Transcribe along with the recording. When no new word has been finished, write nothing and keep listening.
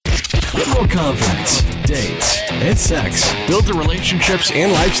Get more confidence, dates, and sex. Build the relationships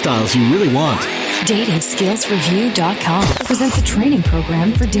and lifestyles you really want. DatingSkillsReview.com presents a training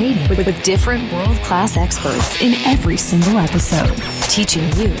program for dating with different world-class experts in every single episode, teaching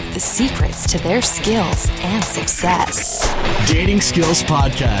you the secrets to their skills and success. Dating Skills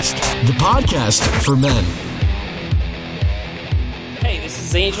Podcast, the podcast for men. Hey, this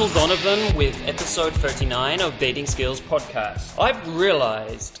is Angel Donovan with episode 39 of Dating Skills Podcast. I've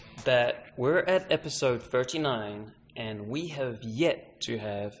realized that we're at episode 39 and we have yet to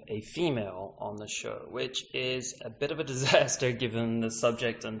have a female on the show, which is a bit of a disaster given the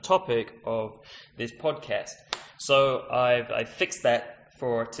subject and topic of this podcast. So I've fixed that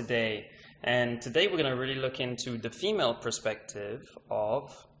for today. And today we're going to really look into the female perspective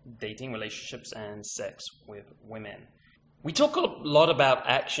of dating, relationships, and sex with women. We talk a lot about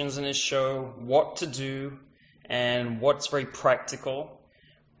actions in this show, what to do, and what's very practical.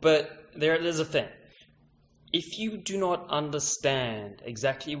 But there's a thing. If you do not understand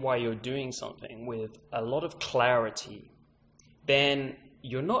exactly why you're doing something with a lot of clarity, then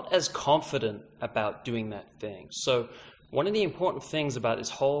you're not as confident about doing that thing. So one of the important things about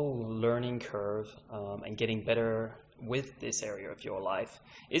this whole learning curve and getting better with this area of your life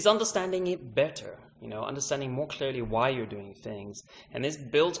is understanding it better, understanding more clearly why you're doing things. And this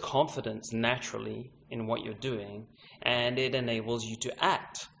builds confidence naturally in what you're doing, and it enables you to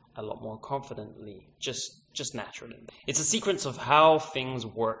act a lot more confidently, just naturally. It's a sequence of how things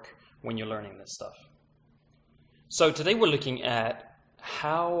work when you're learning this stuff. So today we're looking at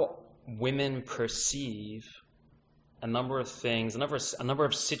how women perceive a number of things, a number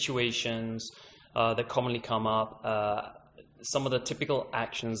of situations that commonly come up, some of the typical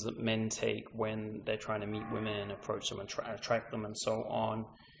actions that men take when they're trying to meet women, approach them, and attract them, and so on.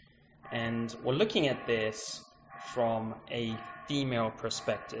 And we're looking at this from a female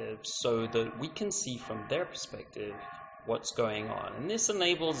perspective so that we can see from their perspective what's going on. And this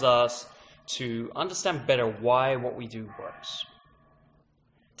enables us to understand better why what we do works.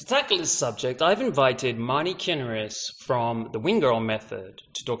 To tackle this subject, I've invited Marnie Kinneris from the Wing Girl Method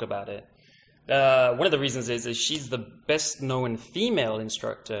to talk about it. One of the reasons is she's the best known female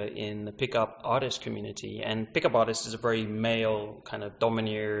instructor in the pickup artist community, and pickup artist is a very male kind of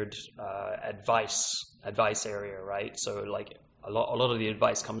domineered advice area, right? So like a lot of the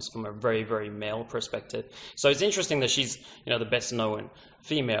advice comes from a very, very male perspective. So it's interesting that she's the best known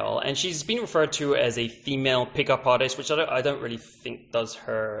female, and she's been referred to as a female pickup artist, which I don't really think does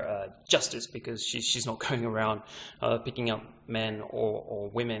her justice, because she's not going around picking up men or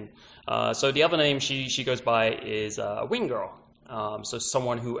women. So the other name she goes by is Wing Girl. So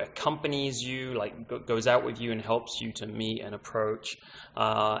someone who accompanies you, goes out with you and helps you to meet and approach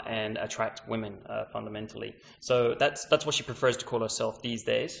and attract women fundamentally. So that's what she prefers to call herself these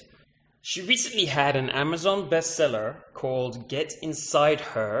days. She recently had an Amazon bestseller called Get Inside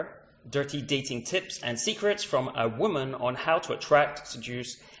Her, Dirty Dating Tips and Secrets from a Woman on How to Attract,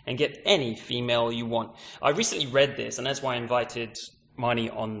 Seduce, and Get Any Female You Want. I recently read this, and that's why I invited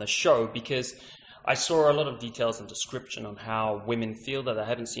Marnie on the show, because I saw a lot of details and description on how women feel that I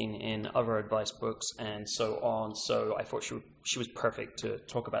haven't seen in other advice books and so on. So I thought she was perfect to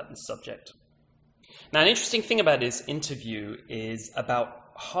talk about this subject. Now, an interesting thing about this interview is about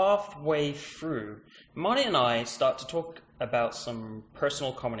halfway through, Marnie and I start to talk about some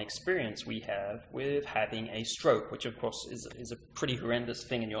personal common experience we have with having a stroke, which of course is a pretty horrendous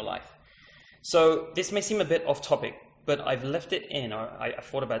thing in your life. So this may seem a bit off topic, but I've left it in. I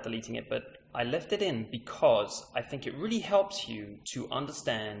thought about deleting it, but I left it in because I think it really helps you to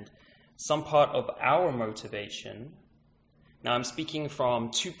understand some part of our motivation. Now, I'm speaking from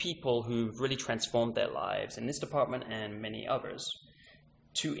two people who've really transformed their lives in this department and many others,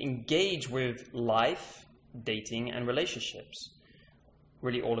 to engage with life, dating, and relationships.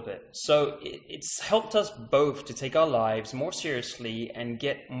 Really all of it. So it's helped us both to take our lives more seriously and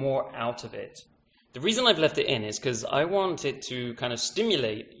get more out of it. The reason I've left it in is because I want it to kind of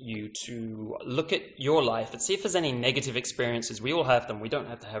stimulate you to look at your life and see if there's any negative experiences. We all have them. We don't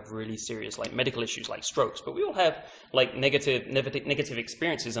have to have really serious medical issues like strokes, but we all have negative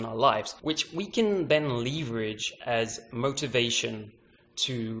experiences in our lives, which we can then leverage as motivation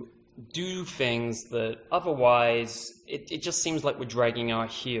to do things that otherwise it just seems like we're dragging our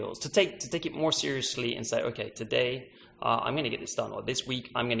heels. To take it more seriously and say, okay, today I'm going to get this done, or this week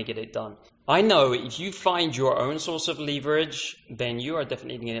I'm going to get it done. I know if you find your own source of leverage, then you are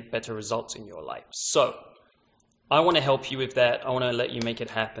definitely going to get better results in your life. So I want to help you with that. I want to let you make it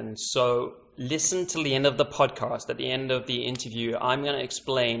happen. So listen till the end of the podcast. At the end of the interview, I'm going to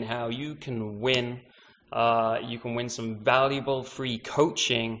explain how you can win some valuable free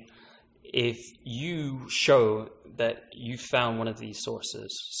coaching if you show that you found one of these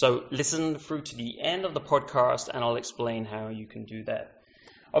sources. So listen through to the end of the podcast and I'll explain how you can do that.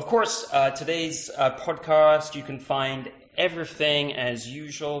 Of course, today's podcast, you can find everything as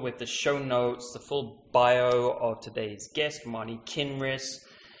usual with the show notes, the full bio of today's guest, Marnie Kinrys,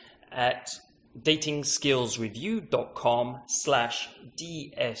 at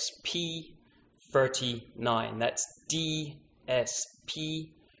datingskillsreview.com/DSP39. That's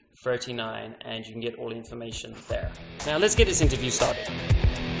DSP39, and you can get all the information there. Now, let's get this interview started.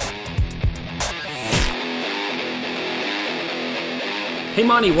 Hey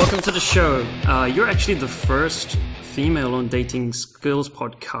Marnie, welcome to the show. You're actually the first female on Dating Skills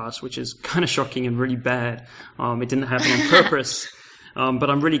podcast, which is kind of shocking and really bad. It didn't happen on purpose, but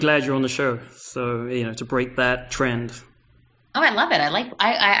I'm really glad you're on the show. So, to break that trend. Oh, I love it.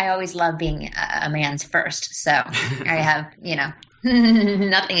 I always love being a man's first. So I have,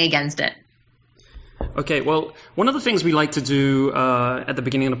 nothing against it. Okay, well, one of the things we like to do at the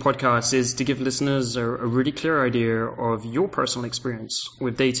beginning of the podcast is to give listeners a really clear idea of your personal experience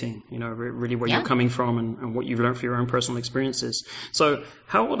with dating, really where you're coming from and what you've learned from your own personal experiences. So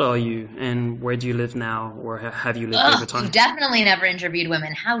how old are you and where do you live now, or have you lived over time? You've definitely never interviewed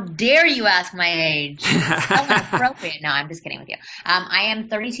women. How dare you ask my age? It's so inappropriate. No, I'm just kidding with you. I am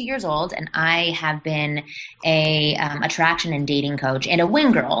 32 years old and I have been a attraction and dating coach and a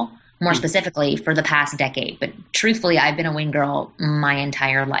wing girl, more specifically, for the past decade. But truthfully, I've been a wing girl my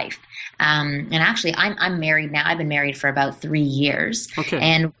entire life. And actually, I'm married now. I've been married for about 3 years. Okay.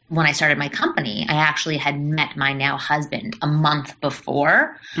 And when I started my company, I actually had met my now husband a month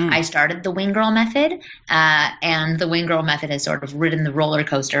before I started the wing girl method. And the wing girl method has sort of ridden the roller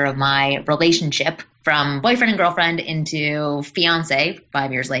coaster of my relationship from boyfriend and girlfriend into fiance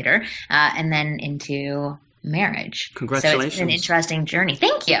 5 years later, and then into marriage. Congratulations. So it's been an interesting journey.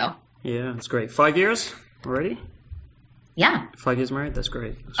 Thank you. Yeah, that's great. 5 years already? Yeah. 5 years married? That's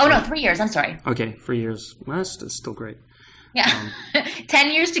great. No, 3 years. I'm sorry. Okay, 3 years. Well, that's still great. Yeah.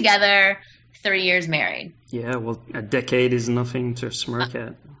 10 years together, 3 years married. Yeah, well, a decade is nothing to smirk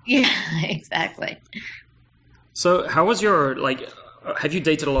at. Yeah, exactly. So how was your, have you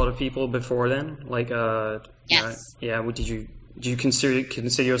dated a lot of people before then? Yes. Do you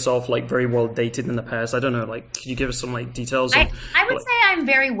consider yourself very well dated in the past? I don't know. Could you give us some details? I would say I'm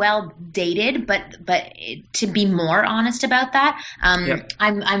very well dated, but to be more honest about that,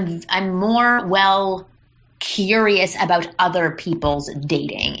 I'm more well curious about other people's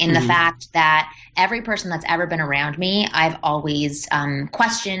dating in the fact that every person that's ever been around me, I've always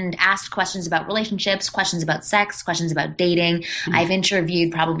asked questions about relationships, questions about sex, questions about dating. I've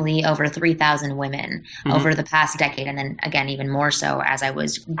interviewed probably over 3,000 women over the past decade. And then again, even more so as I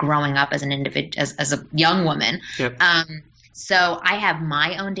was growing up as an individual, as a young woman. Yep. So I have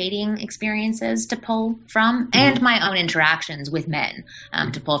my own dating experiences to pull from and my own interactions with men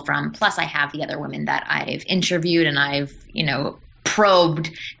to pull from. Plus I have the other women that I've interviewed and I've,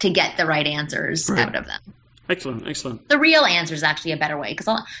 probed to get the right answers out of them. Excellent. The real answer is actually a better way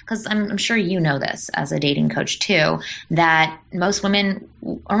because I'm sure you know this as a dating coach too, that most women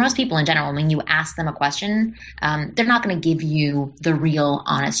or most people in general, when you ask them a question, they're not going to give you the real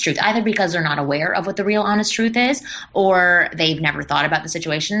honest truth, either because they're not aware of what the real honest truth is, or they've never thought about the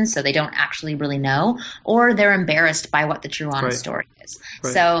situation, so they don't actually really know, or they're embarrassed by what the true honest story is.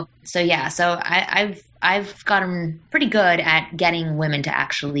 Right. So I've gotten pretty good at getting women to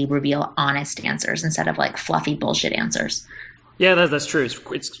actually reveal honest answers instead of fluffy bullshit answers. Yeah, that's true.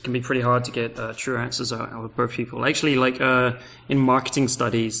 It can be pretty hard to get true answers out of both people. Actually, in marketing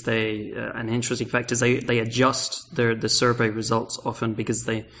studies, an interesting fact is they adjust the survey results often because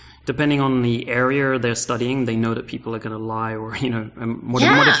depending on the area they're studying, they know that people are going to lie or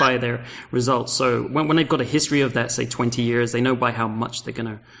modify their results. So when they've got a history of that, say 20 years, they know by how much they're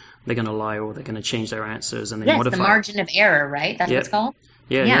going to lie or they're going to change their answers and they modify. It's the margin of error, right? That's what it's called?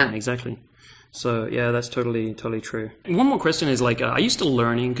 Yeah, exactly. So, yeah, that's totally true. And one more question is, are you still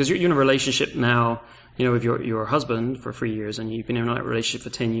learning? Because you're in a relationship now, with your husband for 3 years and you've been in that relationship for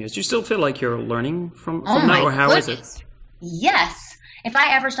 10 years. Do you still feel like you're learning from that, or how is it? Yes. If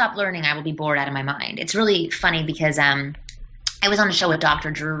I ever stop learning, I will be bored out of my mind. It's really funny because I was on a show with Dr.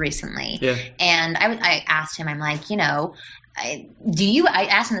 Drew recently, and I asked him, I'm like, I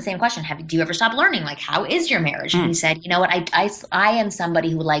asked him the same question. Do you ever stop learning? Like, how is your marriage? And he said, you know what? I am somebody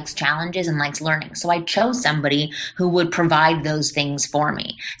who likes challenges and likes learning. So I chose somebody who would provide those things for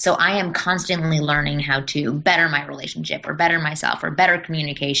me. So I am constantly learning how to better my relationship or better myself or better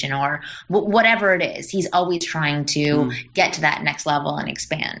communication or whatever it is. He's always trying to get to that next level and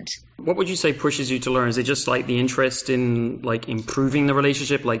expand. What would you say pushes you to learn? Is it just like the interest in like improving the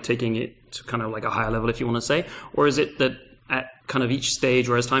relationship, like taking it to kind of like a higher level, if you want to say? Or is it that at kind of each stage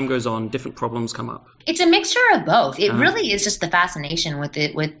or as time goes on, different problems come up? It's a mixture of both. It really is just the fascination with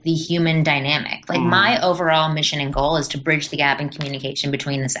the human dynamic. Like my overall mission and goal is to bridge the gap in communication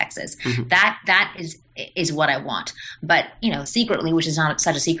between the sexes. That is what I want. But, you know, secretly, which is not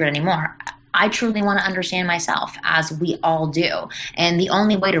such a secret anymore, I truly want to understand myself, as we all do. And the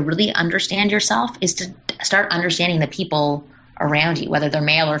only way to really understand yourself is to start understanding the people around you, whether they're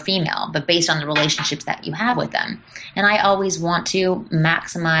male or female, but based on the relationships that you have with them. And I always want to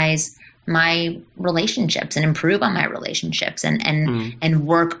maximize my relationships and improve on my relationships and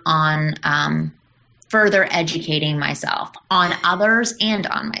work on further educating myself on others and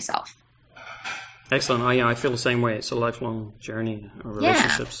on myself. Excellent. I feel the same way. It's a lifelong journey of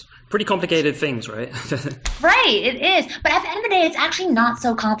relationships. Pretty complicated things, right? Right, it is. But at the end of the day, it's actually not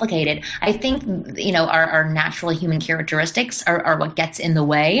so complicated. I think, you know, our natural human characteristics are what gets in the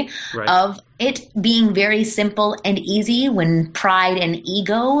way of it being very simple and easy when pride and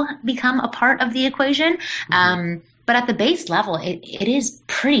ego become a part of the equation. But at the base level, it is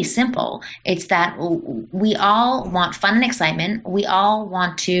pretty simple. It's that we all want fun and excitement. We all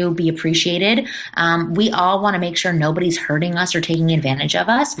want to be appreciated. We all want to make sure nobody's hurting us or taking advantage of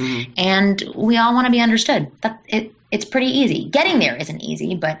us. And we all want to be understood. It's pretty easy. Getting there isn't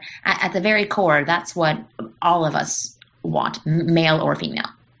easy, but at the very core, that's what all of us want, male or female.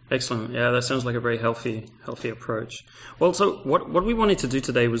 Excellent. Yeah, that sounds like a very healthy approach. Well, so what we wanted to do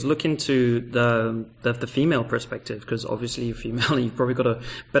today was look into the female perspective, because obviously you're female, you've probably got a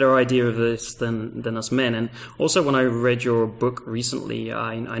better idea of this than us men. And also, when I read your book recently,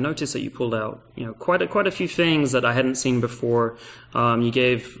 I noticed that you pulled out, you know, quite a few things that I hadn't seen before. You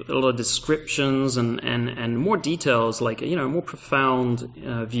gave a lot of descriptions and more details, like, you know, a more profound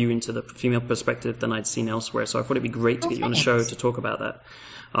view into the female perspective than I'd seen elsewhere. So I thought it'd be great to get you on the show to talk about that.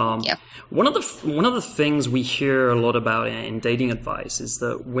 One of the things we hear a lot about in dating advice is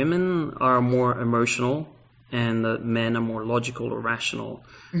that women are more emotional and that men are more logical or rational.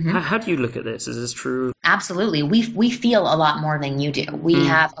 How do you look at this? Is this true? Absolutely. We feel a lot more than you do. We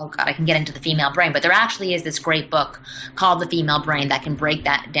have, I can get into the female brain, but there actually is this great book called The Female Brain that can break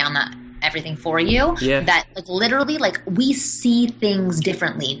that down, that everything for you. That like literally, like, we see things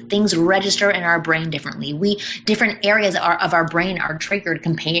differently. Things register in our brain differently. Different areas of our brain are triggered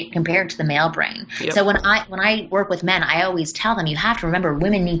compared to the male brain. So when I work with men, I always tell them, you have to remember,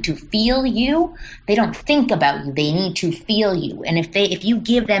 women need to feel you. They don't think about you. They need to feel you. And if you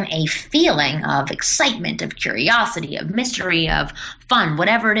give them a feeling of excitement, of curiosity, of mystery, of fun,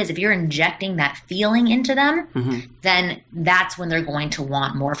 whatever it is, if you're injecting that feeling into them, then that's when they're going to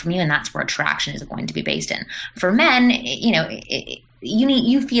want more from you, and that's where attraction is going to be based in. For men, you know,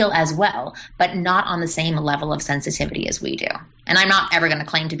 you feel as well, but not on the same level of sensitivity as we do. And I'm not ever going to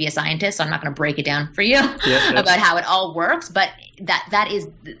claim to be a scientist, so I'm not going to break it down for you about how it all works. But that is,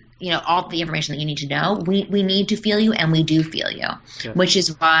 you know, all the information that you need to know. We need to feel you, and we do feel you, which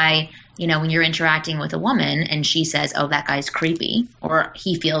is why, you know, when you're interacting with a woman and she says, oh, that guy's creepy, or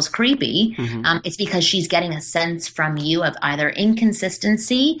he feels creepy, it's because she's getting a sense from you of either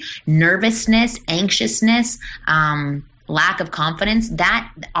inconsistency, nervousness, anxiousness, lack of confidence.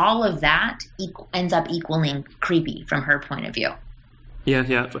 That all of that ends up equaling creepy from her point of view.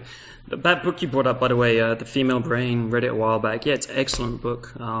 Yeah. That book you brought up, by the way, The Female Brain, read it a while back. Yeah, it's an excellent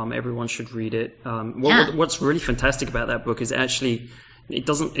book. Everyone should read it. What's really fantastic about that book is actually,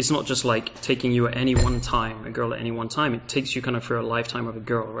 it's not just like taking you at any one time, a girl at any one time. It takes you kind of through a lifetime of a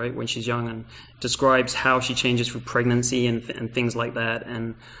girl, right? When she's young, and describes how she changes through pregnancy and things like that,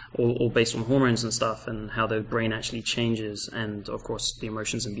 and all based on hormones and stuff, and how the brain actually changes, and of course the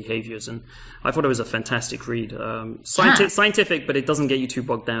emotions and behaviors. And I thought it was a fantastic read. Scientific, but it doesn't get you too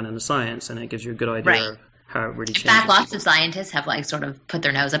bogged down in the science, and it gives you a good idea of how it really changes. In fact, lots of scientists have like sort of put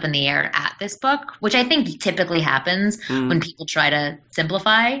their nose up in the air at this book, which I think typically happens when people try to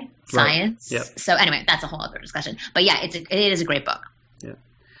simplify science. So anyway, that's a whole other discussion. But yeah, it is a great book. Yeah.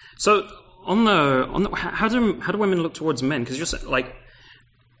 So on the how do women look towards men? Because you're like,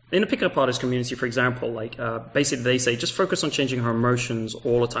 in the pickup artist community, for example, like basically they say just focus on changing her emotions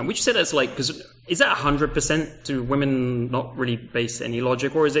all the time. Would you say that's like, because is that 100%? Do women not really base any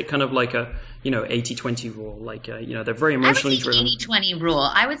logic, or is it kind of like a 80-20 rule? Like they're very emotionally driven. 80-20 rule.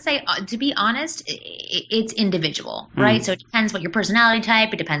 I would say, to be honest, it's individual, right? So it depends what your personality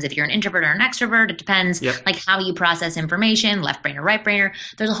type. It depends if you're an introvert or an extrovert. It depends like how you process information, left brain or right brainer.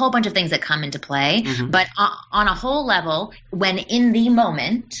 There's a whole bunch of things that come into play. But on a whole level, when in the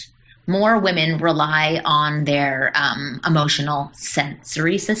moment, more women rely on their emotional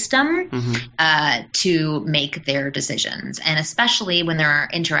sensory system to make their decisions. And especially when they're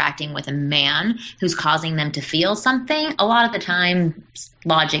interacting with a man who's causing them to feel something, a lot of the time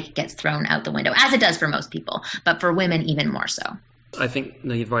logic gets thrown out the window, as it does for most people, but for women even more so. I think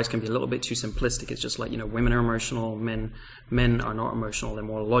the advice can be a little bit too simplistic. It's just like, women are emotional, men are not emotional, they're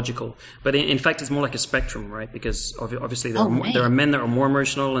more logical. But in fact, it's more like a spectrum, right? Because obviously there are men that are more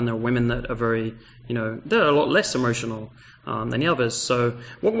emotional, and there are women that are very, they're a lot less emotional than the others. So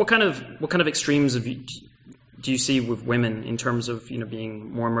what kind of extremes do you see with women in terms of,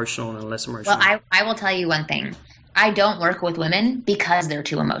 being more emotional and less emotional? Well, I will tell you one thing. I don't work with women because they're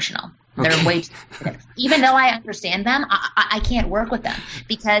too emotional. They're way too sensitive. Even though I understand them, I can't work with them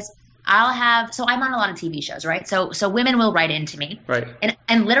because so I'm on a lot of TV shows, right? So women will write into me. Right.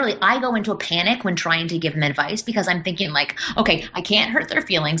 And literally I go into a panic when trying to give them advice because I'm thinking like, okay, I can't hurt their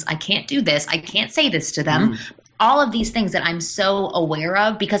feelings. I can't do this. I can't say this to them. All of these things that I'm so aware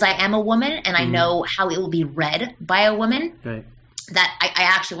of because I am a woman and I know how it will be read by a woman. Right. That I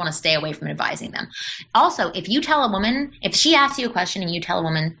actually want to stay away from advising them. Also, if you tell a woman, if she asks you a question and you tell a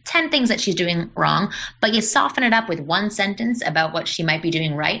woman 10 things that she's doing wrong, but you soften it up with one sentence about what she might be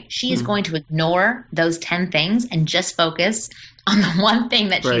doing right, she is going to ignore those 10 things and just focus on the one thing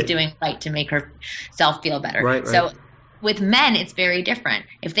that she's doing right to make herself feel better. Right. So with men, it's very different.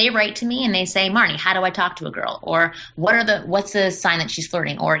 If they write to me and they say, Marnie, how do I talk to a girl? Or what's the sign that she's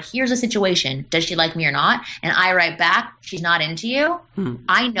flirting? Or here's a situation. Does she like me or not? And I write back, she's not into you.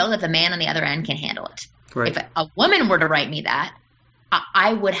 I know that the man on the other end can handle it. Right. If a woman were to write me that,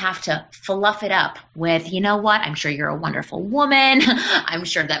 I would have to fluff it up with, you know what? I'm sure you're a wonderful woman. I'm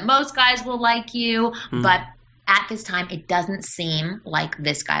sure that most guys will like you. But at this time, it doesn't seem like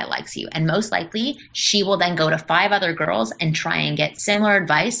this guy likes you. And most likely, she will then go to 5 other girls and try and get similar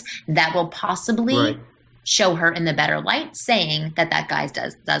advice that will possibly show her in the better light, saying that guy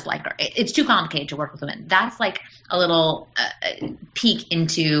does like her. It's too complicated to work with women. That's like a little peek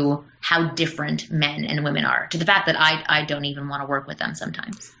into how different men and women are, to the fact that I don't even want to work with them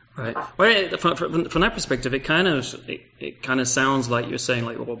sometimes. Right. Well, from that perspective, it kind of sounds like you're saying,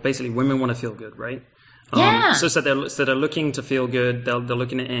 like, well, basically, women want to feel good, right? Yeah. So they're looking to feel good. They're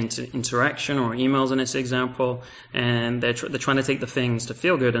looking at interaction or emails in this example, and they're trying to take the things to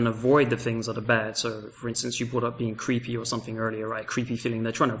feel good and avoid the things that are bad. So, for instance, you brought up being creepy or something earlier, right? Creepy feeling.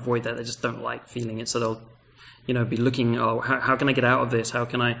 They're trying to avoid that. They just don't like feeling it. So they'll, be looking. Oh, how can I get out of this? How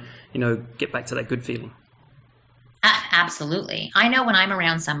can I, get back to that good feeling? Absolutely. I know when I'm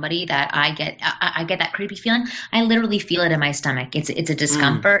around somebody that I get that creepy feeling. I literally feel it in my stomach. It's a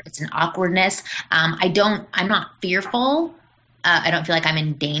discomfort. It's an awkwardness. I'm not fearful. I don't feel like I'm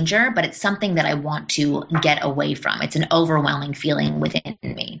in danger, but it's something that I want to get away from. It's an overwhelming feeling within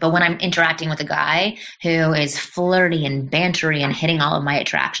me. But when I'm interacting with a guy who is flirty and bantery and hitting all of my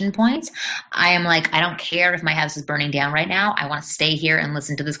attraction points, I am like, I don't care if my house is burning down right now. I want to stay here and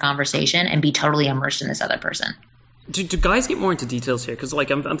listen to this conversation and be totally immersed in this other person. Do guys get more into details here? Because, like,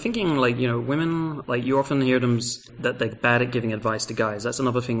 I'm thinking, like, women, like, you often hear them that they're bad at giving advice to guys. That's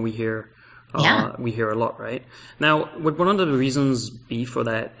another thing we hear. We hear a lot, right? Now, would one of the reasons be for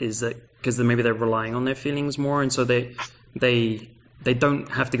that is that because maybe they're relying on their feelings more, and so they don't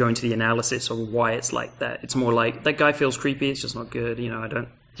have to go into the analysis of why it's like that. It's more like that guy feels creepy. It's just not good. I don't.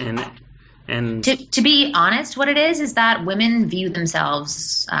 And to be honest, what it is that women view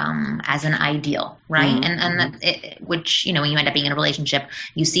themselves as an ideal, right? Which, when you end up being in a relationship,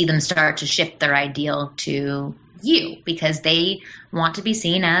 you see them start to shift their ideal to you because they want to be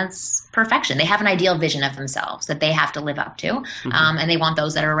seen as perfection. They have an ideal vision of themselves that they have to live up to, and they want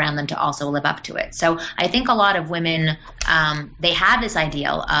those that are around them to also live up to it. So I think a lot of women, they have this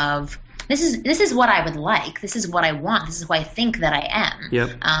ideal of this is what I would like. This is what I want. This is who I think that I am. Yep.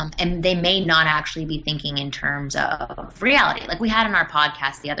 And they may not actually be thinking in terms of reality. Like we had on our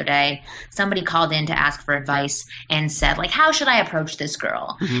podcast the other day, somebody called in to ask for advice and said, like, how should I approach this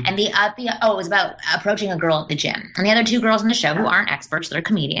girl? And it was about approaching a girl at the gym. And the other two girls in the show who aren't experts, they're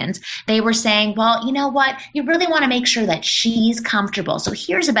comedians, they were saying, well, you know what? You really want to make sure that she's comfortable. So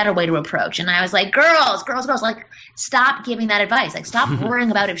here's a better way to approach. And I was like, girls, like, stop giving that advice. Like, stop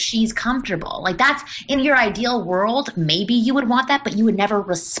worrying about if she's comfortable. Like, that's in your ideal world. Maybe you would want that, but you would never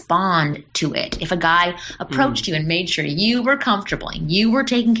respond to it. If a guy approached you and made sure you were comfortable and you were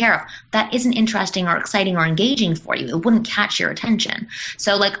taken care of, that isn't interesting or exciting or engaging for you. It wouldn't catch your attention.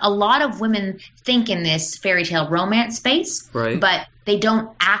 So, like, a lot of women think in this fairy tale romance space, right, but they don't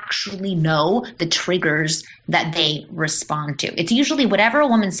actually know the triggers that they respond to. It's usually whatever a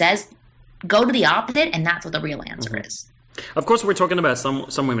woman says, go to the opposite, and that's what the real answer is. Of course, we're talking about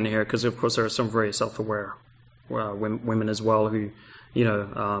some women here, because of course there are some very self-aware women as well who,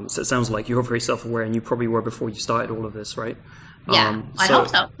 so it sounds like you're very self-aware, and you probably were before you started all of this, right? Yeah, I hope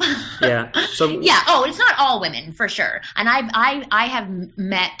so. Yeah. So yeah. Oh, it's not all women for sure, and I have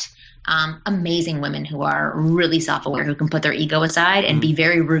met amazing women who are really self-aware, who can put their ego aside and be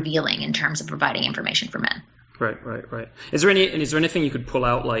very revealing in terms of providing information for men. Right. Is there anything you could pull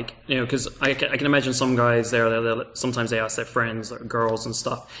out, like, because I can imagine some guys sometimes they ask their friends or girls and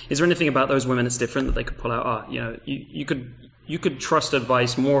stuff. Is there anything about those women that's different that they could pull out? You could trust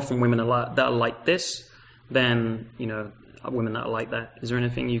advice more from women that are like this than women that are like that. Is there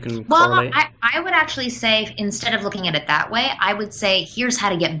anything you can correlate? Well, I would actually say, instead of looking at it that way, I would say here's how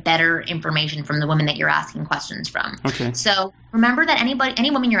to get better information from the women that you're asking questions from. Okay. So remember that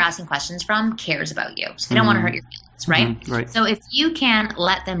any woman you're asking questions from cares about you. So they don't want to hurt your feelings, right? Right. So if you can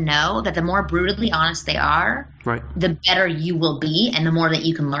let them know that the more brutally honest they are, right, the better you will be and the more that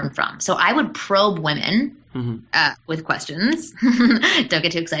you can learn from. So I would probe women with questions. Don't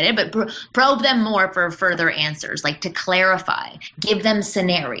get too excited, but probe them more for further answers, like to clarify, give them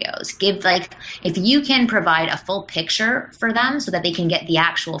scenarios, if you can provide a full picture for them so that they can get the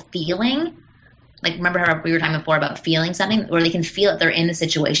actual feeling. Like, remember how we were talking before about feeling something, where they can feel that they're in the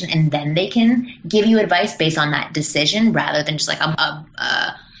situation and then they can give you advice based on that decision rather than just like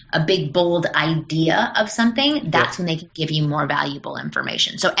a big, bold idea of something. That's when they can give you more valuable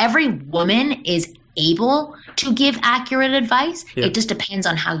information. So every woman is able to give accurate advice. It just depends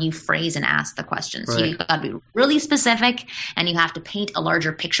on how you phrase and ask the questions. Right. So you've got to be really specific, and you have to paint a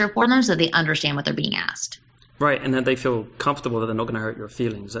larger picture for them so they understand what they're being asked. Right, and that they feel comfortable that they're not going to hurt your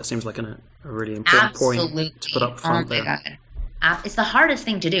feelings. That seems like a really important point to put up front there. God. It's the hardest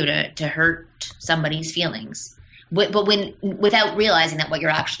thing to do, to hurt somebody's feelings. But without realizing that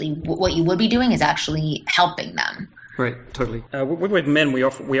what you would be doing is actually helping them. Right, totally. With men, we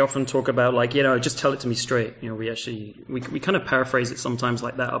often talk about, like, just tell it to me straight. We kind of paraphrase it sometimes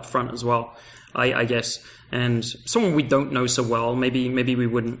like that up front as well, I guess. And someone we don't know so well, maybe we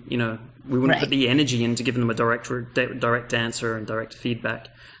wouldn't, put the energy into giving them a direct answer and direct feedback.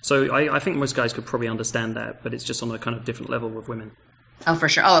 So I think most guys could probably understand that, but it's just on a kind of different level with women. Oh, for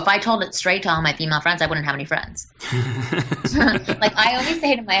sure. Oh, if I told it straight to all my female friends, I wouldn't have any friends. Like, I always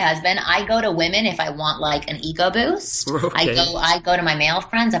say to my husband, I go to women if I want, like, an ego boost. Okay. I go to my male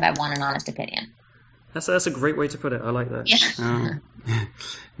friends if I want an honest opinion. That's a great way to put it. I like that. Yeah.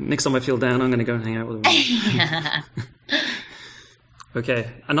 Next time I feel down, I'm going to go and hang out with them.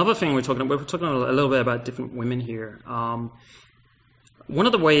 Okay. Another thing we're talking a little bit about different women here. One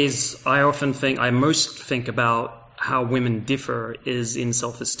of the ways I most think about how women differ is in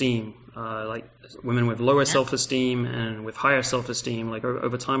self-esteem. Like, women with lower self-esteem and with higher self-esteem. Like,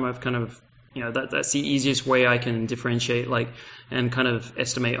 over time, I've kind of, that's the easiest way I can differentiate, like, and kind of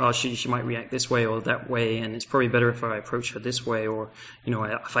estimate, she might react this way or that way, and it's probably better if I approach her this way, or,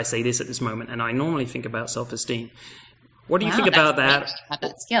 if I say this at this moment. And I normally think about self-esteem. What do you think about that?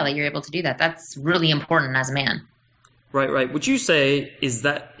 That skill that you're able to do that. That's really important as a man. Right. Would you say is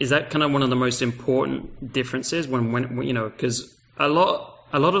that kind of one of the most important differences when because a lot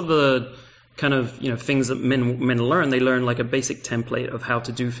of the kind of things that men learn, they learn like a basic template of how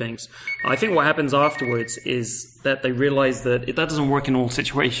to do things. I think what happens afterwards is that they realize that that doesn't work in all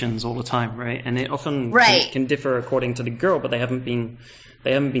situations all the time, right? And it often can differ according to the girl, but they haven't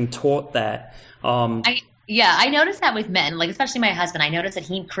been taught that. I noticed that with men, like, especially my husband. I noticed that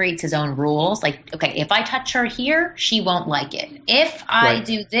he creates his own rules. Like, okay, if I touch her here, she won't like it. If I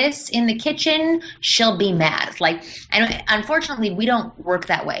do this in the kitchen, she'll be mad. Like, and unfortunately, we don't work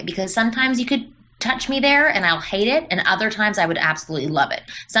that way, because sometimes you could touch me there and I'll hate it, and other times I would absolutely love it.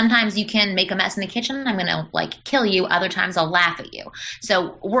 Sometimes you can make a mess in the kitchen, I'm going to like kill you. Other times I'll laugh at you.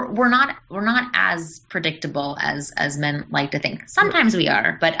 So we're not as predictable as men like to think. Sometimes we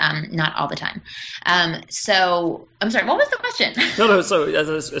are, but not all the time. So I'm sorry, what was the question? No, so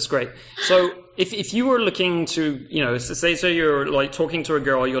that's great. So if you were looking to, you know, say you're like talking to a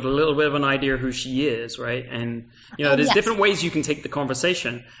girl, you got a little bit of an idea who she is, right? And, you know, there's different ways you can take the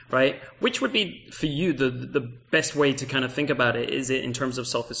conversation, right? Which would be for you the best way to kind of think about it? Is it in terms of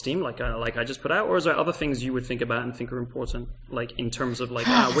self-esteem, like I just put out, or is there other things you would think about and think are important, like in terms of like,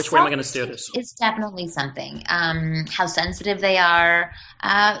 which way am I going to steer this? It's definitely something. How sensitive they are.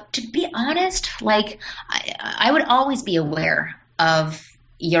 To be honest, like I would always be aware of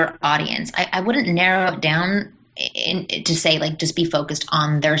your audience. I wouldn't narrow it down to say like just be focused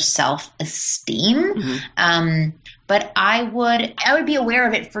on their self-esteem. Mm-hmm. But I would be aware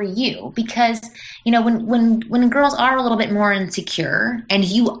of it for you, because you know when girls are a little bit more insecure, and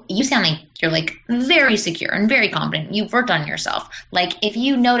you sound like you're like very secure and very confident, you've worked on yourself. Like if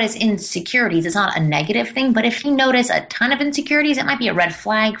you notice insecurities, it's not a negative thing, but if you notice a ton of insecurities, it might be a red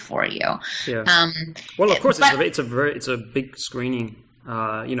flag for you. Yeah. Well, of course, it's a big screening.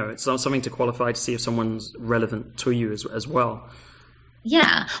 You know, it's something to qualify to see if someone's relevant to you as well.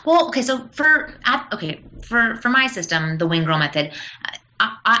 Yeah. Well, okay. So for my system, the Wing Girl method,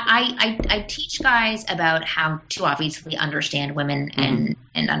 I teach guys about how to obviously understand women and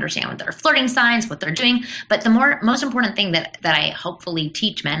understand what their flirting signs, what they're doing. But the most important thing that I hopefully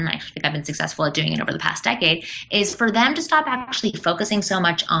teach men, and I think I've been successful at doing it over the past decade, is for them to stop actually focusing so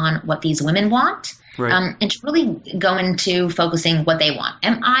much on what these women want. Right. And to really go into focusing what they want.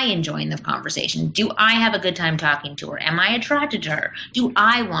 Am I enjoying the conversation? Do I have a good time talking to her? Am I attracted to her? Do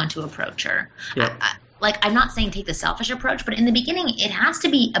I want to approach her? Yeah. I'm not saying take the selfish approach, but in the beginning, it has to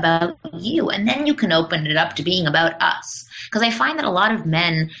be about you. And then you can open it up to being about us. Because I find that a lot of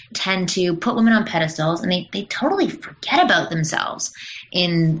men tend to put women on pedestals, and they totally forget about themselves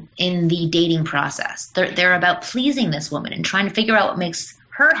in the dating process. They're about pleasing this woman and trying to figure out what makes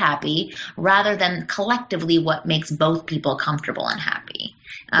her happy, rather than collectively what makes both people comfortable and happy.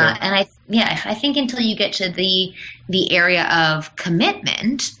 Yeah. And I think until you get to the area of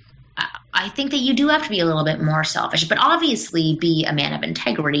commitment, I think that you do have to be a little bit more selfish, but obviously be a man of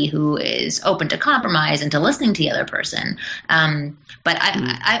integrity who is open to compromise and to listening to the other person. But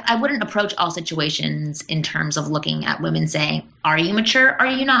I wouldn't approach all situations in terms of looking at women saying, are you mature? Are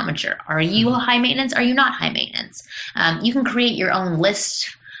you not mature? Are you high maintenance? Are you not high maintenance? You can create your own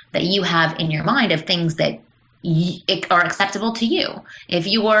list that you have in your mind of things that are acceptable to you. If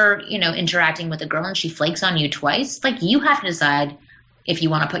you are, interacting with a girl and she flakes on you twice, like you have to decide if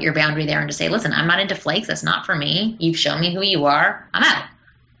you want to put your boundary there and just say, listen, I'm not into flakes. That's not for me. You've shown me who you are. I'm out.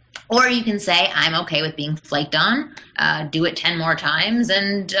 Or you can say, I'm okay with being flaked on. Do it 10 more times,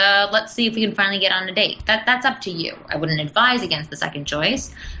 and let's see if we can finally get on a date. That's up to you. I wouldn't advise against the second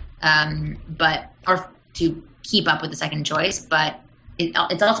choice, or to keep up with the second choice, but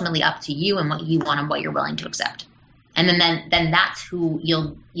it's ultimately up to you and what you want and what you're willing to accept. And then that's who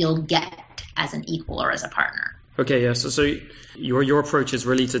you'll get as an equal or as a partner. Okay, yeah. So your approach is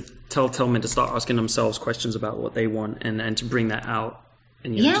really to tell men to start asking themselves questions about what they want and to bring that out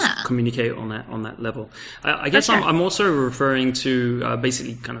and just communicate on that level. I guess sure. I'm also referring to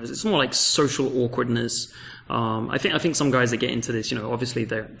basically kind of, it's more like social awkwardness. I think some guys that get into this, obviously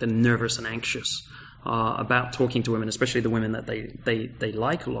they're nervous and anxious about talking to women, especially the women that they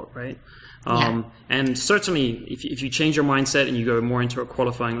like a lot, right? And certainly if you change your mindset and you go more into a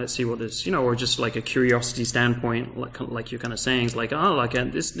qualifying, let's see what this, or just like a curiosity standpoint, like you're kind of saying, it's like,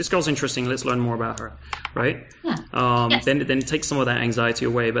 this girl's interesting, let's learn more about her, right? Yeah. Yes. Then take some of that anxiety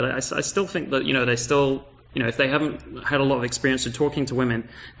away. But I still think that, they still, if they haven't had a lot of experience in talking to women,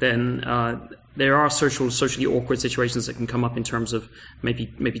 then there are socially awkward situations that can come up in terms of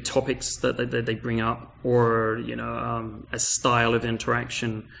maybe topics that they bring up, or a style of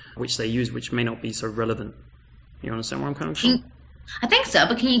interaction which they use, which may not be so relevant. You understand where I'm coming from? I think so,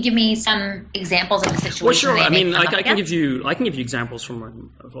 but can you give me some examples of the situation? Well, sure. I mean, I can give you examples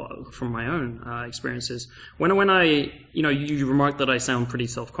from my own experiences. When I you remarked that I sound pretty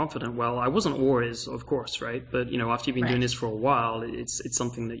self-confident. Well, I wasn't always, of course, right? But after you've been doing this for a while, it's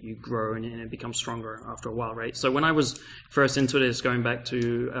something that you grow and it becomes stronger after a while, right? So when I was first into this, going back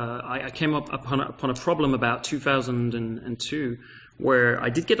to I came upon a problem about 2002, where I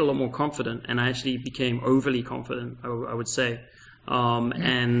did get a lot more confident, and I actually became overly confident, I would say.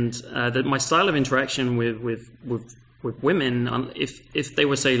 And that my style of interaction with women, if they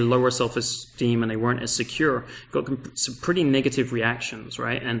were, say, lower self-esteem and they weren't as secure, got some pretty negative reactions,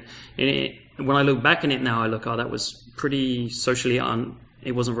 right? And when I look back on it now, I look, that was pretty socially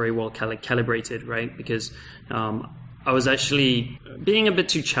it wasn't very well calibrated, right? Because I was actually being a bit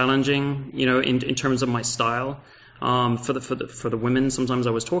too challenging, in terms of my style. For the women sometimes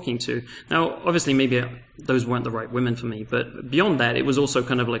I was talking to. Now, obviously, maybe those weren't the right women for me, but beyond that, it was also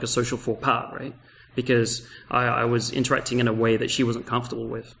kind of like a social faux pas, right? Because I was interacting in a way that she wasn't comfortable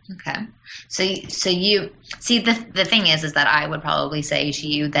with. Okay, so you see the thing is that I would probably say to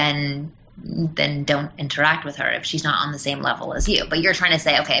you then don't interact with her if she's not on the same level as you. But you're trying to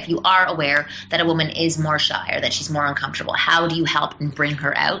say, okay, if you are aware that a woman is more shy or that she's more uncomfortable, how do you help and bring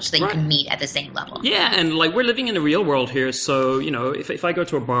her out so that you can meet at the same level? Yeah, and like we're living in the real world here, so if I go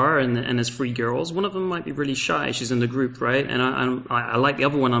to a bar and there's 3 girls, one of them might be really shy. She's in the group, right? And I like the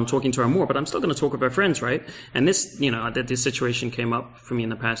other one. I'm talking to her more, but I'm still going to talk with her friends, right? And this situation came up for me in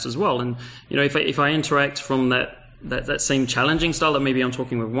the past as well. And if I interact from that same challenging style, that maybe I'm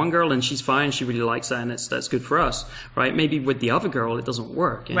talking with one girl and she's fine, she really likes that, and that's good for us, right? Maybe with the other girl it doesn't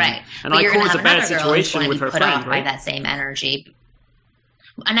work, right? And I cause a bad situation with her friend, right? By that same energy.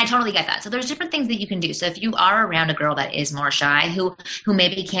 And I totally get that. So there's different things that you can do. So if you are around a girl that is more shy, who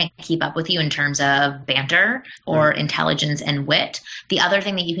maybe can't keep up with you in terms of banter or intelligence and wit, the other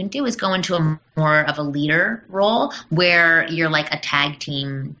thing that you can do is go into a more of a leader role where you're like a tag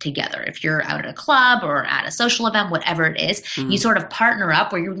team together. If you're out at a club or at a social event, whatever it is, you sort of partner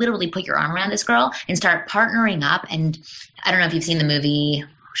up where you literally put your arm around this girl and start partnering up. And I don't know if you've seen the movie,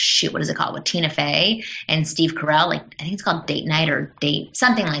 what is it called, with Tina Fey and Steve Carell? Like, I think it's called Date Night or Date,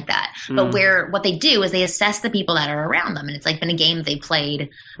 something like that. But where what they do is they assess the people that are around them. And it's like been a game that they played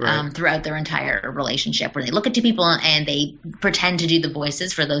throughout their entire relationship, where they look at 2 people and they pretend to do the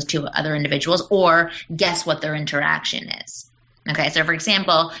voices for those 2 other individuals or guess what their interaction is. Okay, so for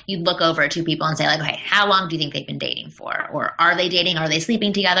example, you'd look over at 2 people and say, like, okay, how long do you think they've been dating for? Or are they dating? Are they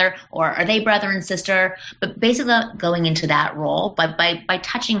sleeping together? Or are they brother and sister? But basically going into that role, but by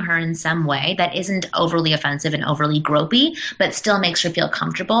touching her in some way that isn't overly offensive and overly gropey, but still makes her feel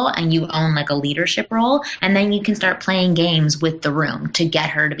comfortable, and you own like a leadership role. And then you can start playing games with the room to get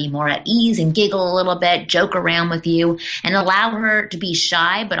her to be more at ease and giggle a little bit, joke around with you, and allow her to be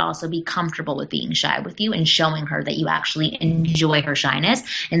shy, but also be comfortable with being shy with you and showing her that you actually enjoy her shyness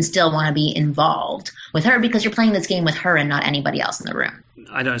and still want to be involved with her because you're playing this game with her and not anybody else in the room.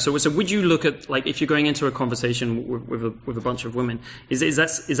 I don't know. So would you look at, like, if you're going into a conversation with a bunch of women, is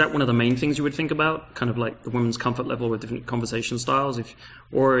that one of the main things you would think about, kind of like the women's comfort level with different conversation styles,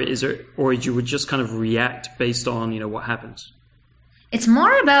 or you would just kind of react based on what happens? It's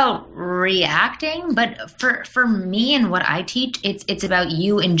more about reacting, but for me and what I teach, it's about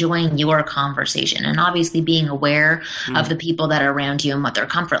you enjoying your conversation and obviously being aware of the people that are around you and what their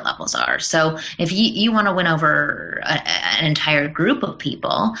comfort levels are. So if you want to win over an entire group of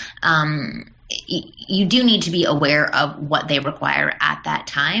people, you do need to be aware of what they require at that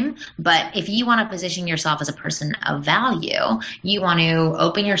time. But if you want to position yourself as a person of value, you want to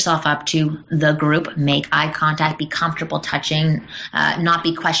open yourself up to the group, make eye contact, be comfortable touching, not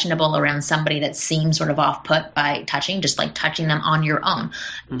be questionable around somebody that seems sort of off-put by touching, just like touching them on your own.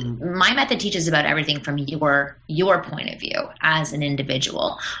 My method teaches about everything from your point of view as an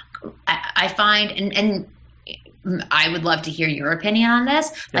individual. I find, and I would love to hear your opinion on this.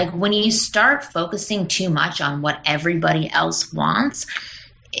 Yeah. Like, when you start focusing too much on what everybody else wants,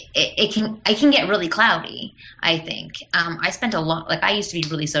 it can get really cloudy, I think. I spent I used to be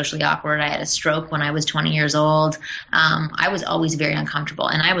really socially awkward. I had a stroke when I was 20 years old. I was always very uncomfortable,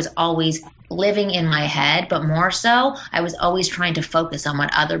 and I was always living in my head, but more so, I was always trying to focus on what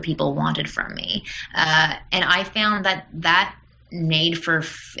other people wanted from me. And I found that made for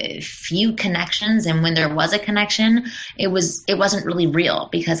few connections, and when there was a connection, it wasn't really real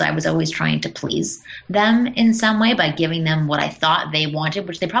because I was always trying to please them in some way by giving them what I thought they wanted,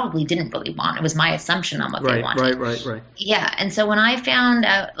 which they probably didn't really want. It was my assumption on what they wanted. Right. Yeah, and so when I found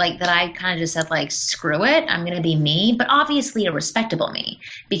out that I kind of just said screw it, I'm going to be me, but obviously a respectable me,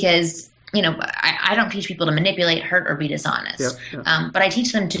 because I don't teach people to manipulate, hurt, or be dishonest. Yeah. But I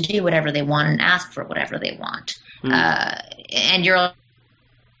teach them to do whatever they want and ask for whatever they want. And you're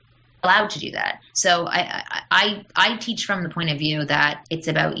allowed to do that. So I teach from the point of view that it's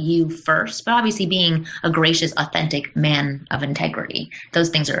about you first, but obviously being a gracious, authentic man of integrity. Those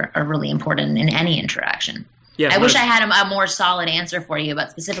things are really important in any interaction. Yeah, I wish I had a more solid answer for you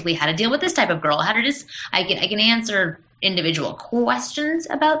about specifically how to deal with this type of girl. I can answer individual questions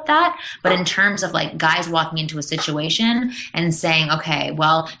about that, but in terms of guys walking into a situation and saying, okay,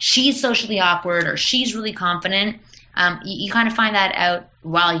 well, she's socially awkward or she's really confident, you kind of find that out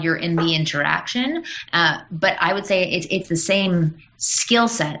while you're in the interaction. But I would say it's the same skill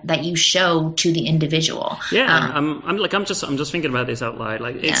set that you show to the individual. Yeah, I'm just thinking about this out loud.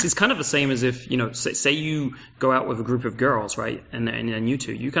 Like it's kind of the same as if, you know, say you go out with a group of girls, right? And you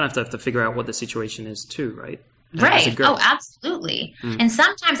two, you kind of have to figure out what the situation is too, right? Right. Oh, absolutely. And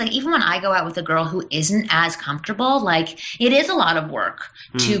sometimes, like, even when I go out with a girl who isn't as comfortable, like, it is a lot of work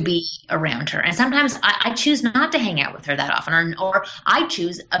to be around her. And sometimes I choose not to hang out with her that often, or I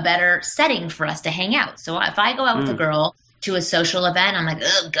choose a better setting for us to hang out. So if I go out with a girl to a social event, I'm like,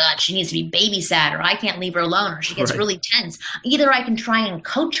 oh God, she needs to be babysat, or I can't leave her alone, or she gets really tense. Either I can try and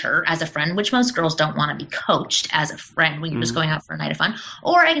coach her as a friend, which most girls don't want to be coached as a friend when you're just going out for a night of fun.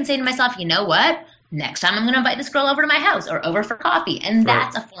 Or I can say to myself, you know what? Next time I'm going to invite this girl over to my house or over for coffee. And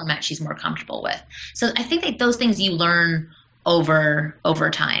that's a format she's more comfortable with. So I think that those things you learn over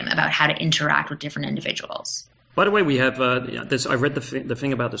time about how to interact with different individuals. By the way, we have this. I read the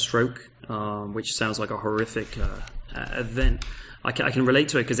thing about the stroke, which sounds like a horrific event. I can relate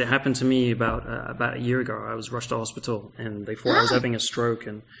to it because it happened to me about a year ago. I was rushed to hospital and they thought I was having a stroke,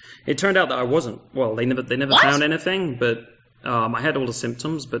 and it turned out that I wasn't. Well, they never found anything, but I had all the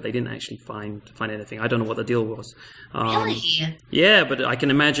symptoms, but they didn't actually find anything. I don't know what the deal was. Really? Yeah, but I can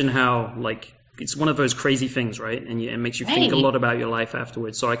imagine how, like, it's one of those crazy things, right? And it makes you think a lot about your life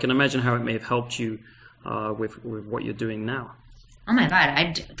afterwards. So I can imagine how it may have helped you with what you're doing now. Oh my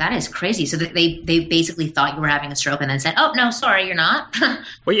God, that is crazy. So they basically thought you were having a stroke and then said, "Oh no, sorry, you're not."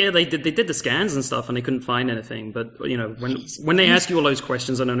 Well, yeah, they did the scans and stuff, and they couldn't find anything. But you know, when they ask you all those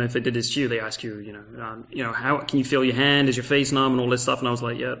questions, I don't know if they did this to you. They ask you, you know, how can you feel your hand? Is your face numb? And all this stuff. And I was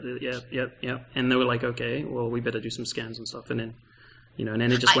like, yeah. And they were like, okay, well, we better do some scans and stuff. And then, you know, and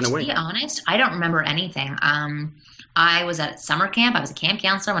then it just went away. To be honest, I don't remember anything. I was at summer camp. I was a camp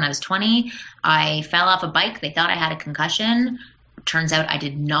counselor when I was 20. I fell off a bike. They thought I had a concussion. Turns out I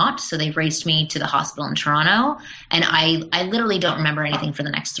did not, so they raced me to the hospital in Toronto, and I literally don't remember anything for the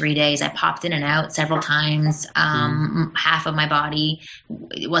next 3 days. I popped in and out several times. Half of my body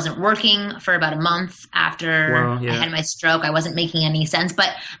wasn't working for about a month after I had my stroke. I wasn't making any sense, but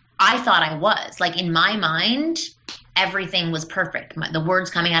I thought I was. Like, in my mind, everything was perfect. The words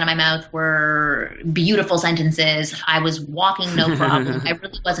coming out of my mouth were beautiful sentences. I was walking no problem. I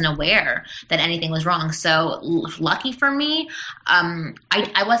really wasn't aware that anything was wrong. So lucky for me,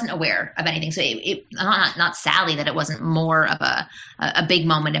 I wasn't aware of anything. So not sadly that it wasn't more of a big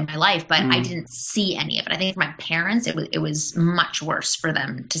moment in my life, but I didn't see any of it. I think for my parents, it was much worse for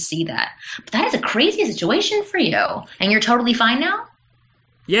them to see that. But that is a crazy situation for you. And you're totally fine now?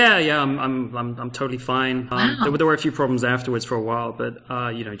 Yeah, I'm totally fine. There were a few problems afterwards for a while, but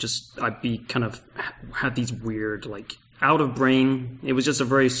you know, just had these weird, like, out of brain. It was just a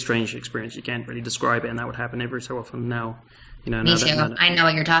very strange experience. You can't really describe it, and that would happen every so often now. You know, me too. I know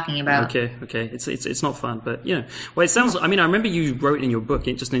what you're talking about. Okay. It's not fun, but you know. Well, it sounds. I mean, I remember you wrote in your book.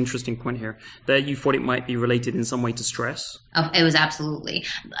 Just an interesting point here that you thought it might be related in some way to stress. Oh, it was absolutely.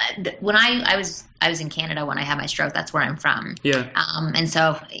 When I was in Canada when I had my stroke. That's where I'm from. Yeah. And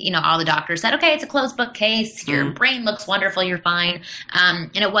so, you know, all the doctors said, okay, it's a closed book case. Your brain looks wonderful. You're fine.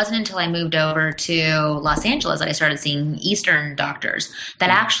 And it wasn't until I moved over to Los Angeles that I started seeing Eastern doctors that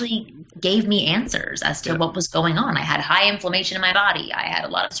actually gave me answers as to what was going on. I had high inflammation in my body. I had a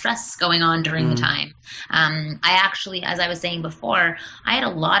lot of stress going on during the time. I actually, as I was saying before, I had a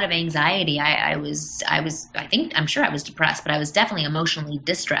lot of anxiety. I'm sure I was depressed, but I was definitely emotionally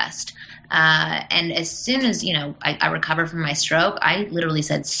distressed. And as soon as, you know, I recovered from my stroke, I literally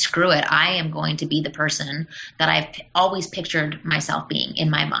said, screw it. I am going to be the person that I've always pictured myself being in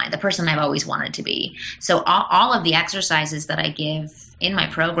my mind, the person I've always wanted to be. So all of the exercises that I give in my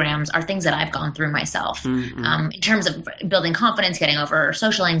programs are things that I've gone through myself. In terms of building confidence, getting over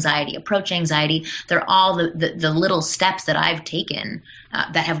social anxiety, approach anxiety, they're all the little steps that I've taken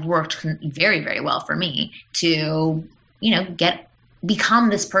that have worked very, very well for me to, you know, become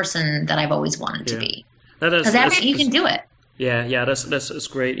this person that I've always wanted to be. Because you can do it. Yeah, that's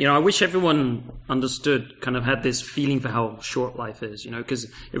great. You know, I wish everyone understood, kind of had this feeling for how short life is, you know, because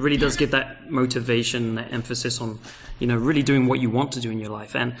it really does give that motivation, that emphasis on, you know, really doing what you want to do in your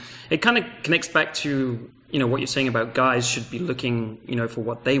life. And it kind of connects back to, you know, what you're saying about guys should be looking, you know, for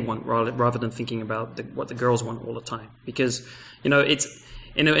what they want rather than thinking about what the girls want all the time. Because, you know, it's,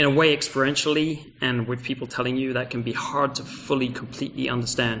 in a way, experientially, and with people telling you, that can be hard to fully, completely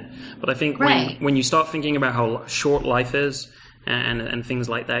understand. But I think when you start thinking about how short life is and things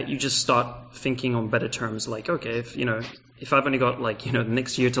like that, you just start thinking on better terms. Like, okay, if I've only got, like, you know, the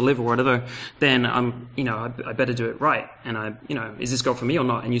next year to live or whatever, then I better do it right. And is this girl for me or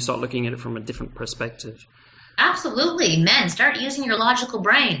not? And you start looking at it from a different perspective. Absolutely. Men, start using your logical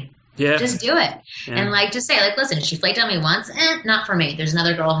brain. Yeah. Just do it. Yeah. And like, just say, like, listen, she flaked on me once. Not for me. There's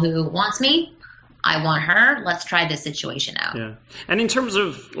another girl who wants me. I want her. Let's try this situation out. Yeah. And in terms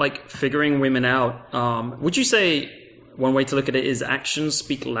of like figuring women out, would you say one way to look at it is actions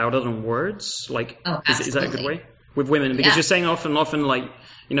speak louder than words? Like, is that a good way with women? Because you're saying often like,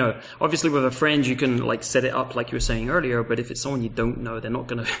 you know, obviously with a friend you can like set it up like you were saying earlier, but if it's someone you don't know, they're not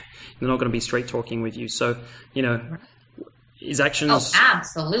gonna be straight talking with you. So, you know, is actions? Oh,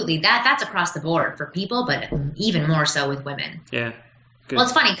 absolutely. That's across the board for people, but even more so with women. Yeah. Good. Well,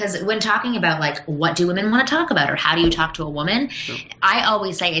 it's funny because when talking about like what do women want to talk about or how do you talk to a woman, I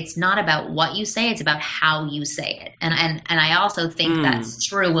always say it's not about what you say, it's about how you say it. And I also think that's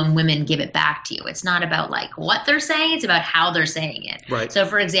true when women give it back to you. It's not about like what they're saying, it's about how they're saying it. Right. So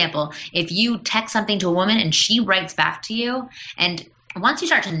for example, if you text something to a woman and she writes back to you, and once you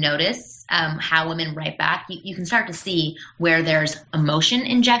start to notice how women write back, you can start to see where there's emotion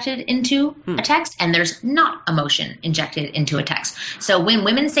injected into a text and there's not emotion injected into a text. So when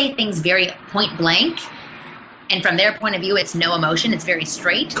women say things very point blank, and from their point of view, it's no emotion, it's very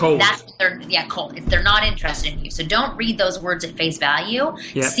straight. Cold. That's what cold. If they're not interested in you. So don't read those words at face value.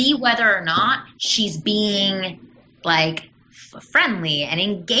 Yeah. See whether or not she's being like friendly and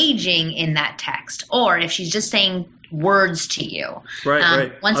engaging in that text, or if she's just saying words to you.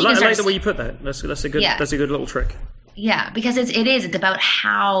 Right. Once I like the way you put that. That's a good little trick. Yeah, because it's about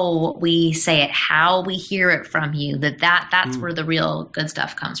how we say it, how we hear it from you. That's where the real good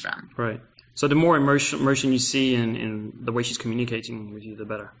stuff comes from. Right. So the more emotion you see in the way she's communicating with you, the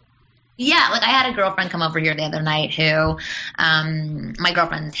better. Yeah, like I had a girlfriend come over here the other night who, my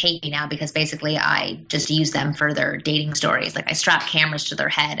girlfriends hate me now because basically I just use them for their dating stories. Like I strap cameras to their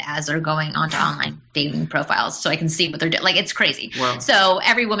head as they're going onto online dating profiles so I can see what they're doing. Like it's crazy. Wow. So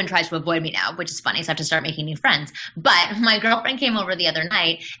every woman tries to avoid me now, which is funny. So I have to start making new friends. But my girlfriend came over the other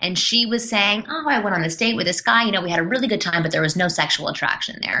night and she was saying, oh, I went on this date with this guy. You know, we had a really good time, but there was no sexual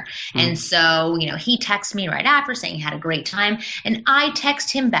attraction there. And so, you know, he texted me right after saying he had a great time. And I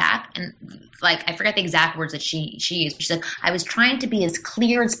text him back and like, I forget the exact words that she used. She said, I was trying to be as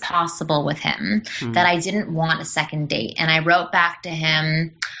clear as possible with him that I didn't want a second date. And I wrote back to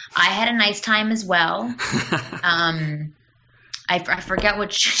him, I had a nice time as well. I forget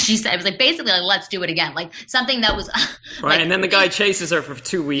what she said. It was like basically like, let's do it again. Like something that was right. Like, and then the guy chases her for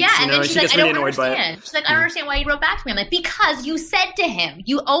 2 weeks. Yeah, and then she's she gets like, really annoyed by it. She's like, I don't understand why you wrote back to me. I'm like, because you said to him,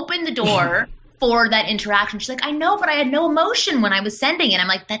 you opened the door for that interaction. She's like, I know, but I had no emotion when I was sending it. I'm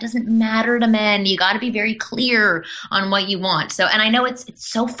like, that doesn't matter to men. You got to be very clear on what you want. So, and I know it's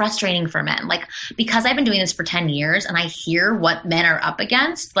so frustrating for men, like, because I've been doing this for 10 years and I hear what men are up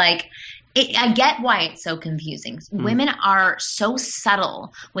against, like, I get why it's so confusing. Women are so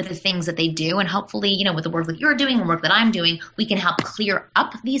subtle with the things that they do. And hopefully, you know, with the work that you're doing and work that I'm doing, we can help clear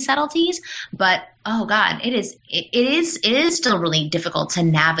up these subtleties. But, oh God, it is still really difficult to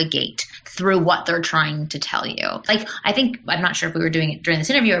navigate through what they're trying to tell you. Like, I'm not sure if we were doing it during this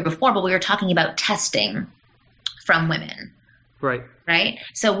interview or before, but we were talking about testing from women. Right. Right.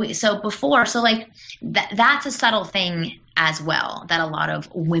 So like that's a subtle thing as well that a lot of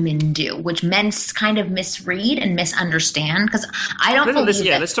women do, which men kind of misread and misunderstand. Because I don't believe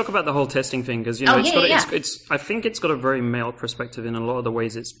let's talk about the whole testing thing, because I think it's got a very male perspective in a lot of the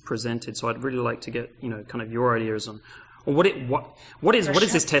ways it's presented. So I'd really like to get kind of your ideas on what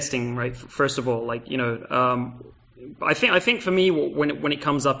is this testing, right? First of all, like I think for me when it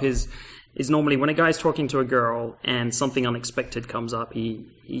comes up is normally when a guy's talking to a girl and something unexpected comes up,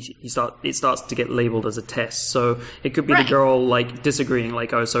 it starts to get labeled as a test. So it could be the girl like disagreeing,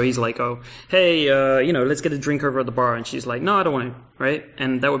 like, oh, so he's like, oh, hey, let's get a drink over at the bar, and she's like, no, I don't want to, right?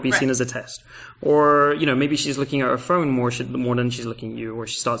 And that would be seen as a test. Or maybe she's looking at her phone more than she's looking at you, or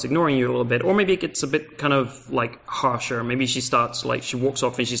she starts ignoring you a little bit, or maybe it gets a bit kind of like harsher. Maybe she starts like she walks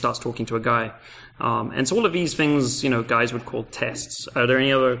off and she starts talking to a guy, and so all of these things, guys would call tests. Are there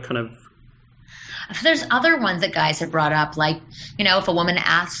any other kind of There's other ones that guys have brought up, like, if a woman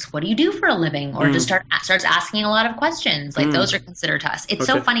asks, what do you do for a living? Or just starts asking a lot of questions, like those are considered tests. It's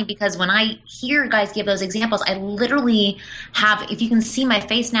so funny because when I hear guys give those examples, I literally have, if you can see my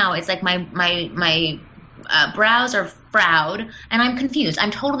face now, it's like my brows are frowned and I'm confused.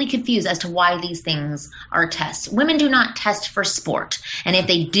 I'm totally confused as to why these things are tests. Women do not test for sport. And if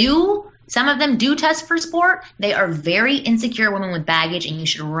they do, some of them do test for sport. They are very insecure women with baggage, and you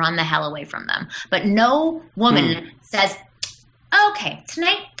should run the hell away from them. But no woman says, okay,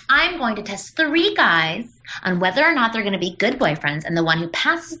 tonight I'm going to test 3 guys on whether or not they're going to be good boyfriends, and the one who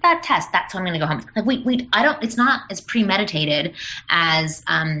passes that test, that's who I'm going to go home with. Like, it's not as premeditated as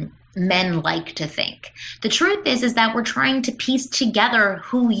men like to think. The truth is that we're trying to piece together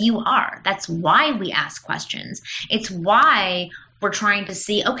who you are. That's why we ask questions. It's why we're trying to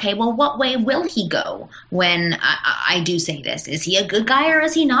see, okay, well, what way will he go when I do say this? Is he a good guy or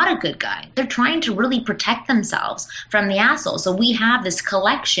is he not a good guy? They're trying to really protect themselves from the asshole. So we have this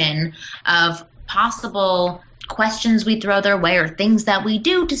collection of possible questions we throw their way or things that we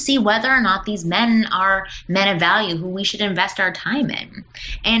do to see whether or not these men are men of value who we should invest our time in.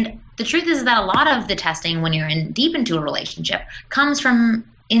 And the truth is that a lot of the testing when you're deep into a relationship comes from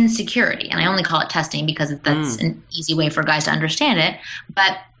insecurity. And I only call it testing because that's an easy way for guys to understand it.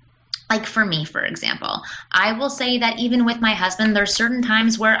 But like for me, for example, I will say that even with my husband, there's certain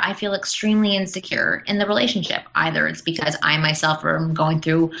times where I feel extremely insecure in the relationship. Either it's because I myself am going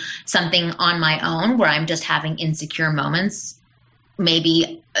through something on my own where I'm just having insecure moments,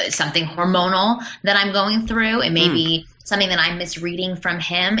 maybe something hormonal that I'm going through. It may be something that I'm misreading from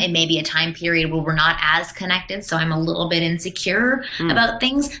him. It may be a time period where we're not as connected, so I'm a little bit insecure about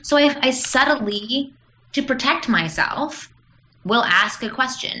things. So I subtly, to protect myself, will ask a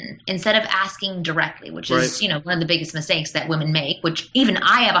question instead of asking directly, which is, one of the biggest mistakes that women make, which even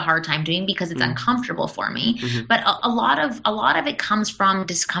I have a hard time doing because it's uncomfortable for me. But a lot of it comes from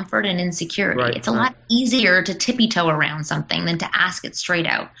discomfort and insecurity. It's a lot easier to tippy toe around something than to ask it straight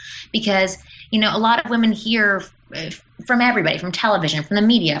out, because, a lot of women hear from everybody, from television, from the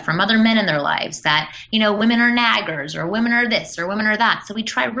media, from other men in their lives that, women are naggers or women are this or women are that. So we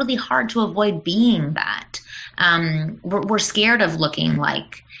try really hard to avoid being that. We're scared of looking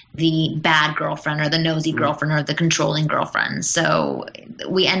like the bad girlfriend or the nosy girlfriend or the controlling girlfriend. So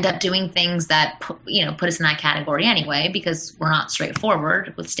we end up doing things that, put us in that category anyway, because we're not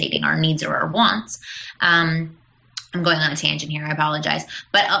straightforward with stating our needs or our wants. I'm going on a tangent here. I apologize.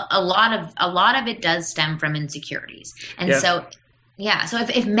 But a lot of it does stem from insecurities. And so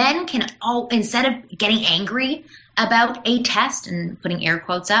if men can, instead of getting angry about a test and putting air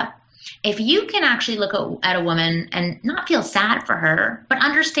quotes up, if you can actually look at a woman and not feel sad for her, but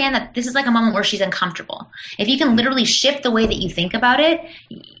understand that this is like a moment where she's uncomfortable. If you can literally shift the way that you think about it,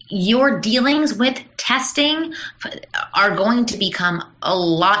 your dealings with testing are going to become a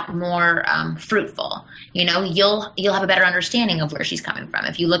lot more fruitful. You'll have a better understanding of where she's coming from.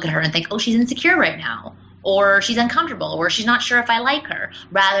 If you look at her and think, oh, she's insecure right now, or she's uncomfortable, or she's not sure if I like her,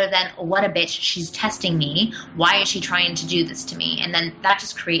 rather than, what a bitch, she's testing me. Why is she trying to do this to me? And then that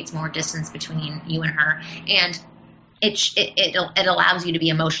just creates more distance between you and her. And it allows you to be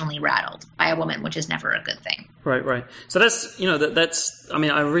emotionally rattled by a woman, which is never a good thing. Right. So that's, I mean,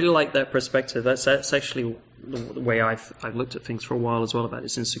 I really like that perspective. That's actually the way I've looked at things for a while as well, about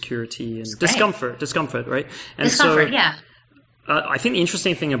this insecurity and discomfort, right? And discomfort, yeah. I think the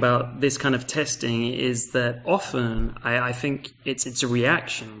interesting thing about this kind of testing is that often I think it's a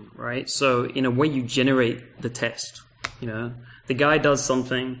reaction, right? So in a way you generate the test, the guy does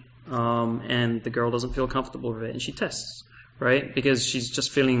something and the girl doesn't feel comfortable with it and she tests, right? Because she's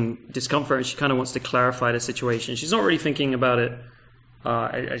just feeling discomfort and she kind of wants to clarify the situation. She's not really thinking about it,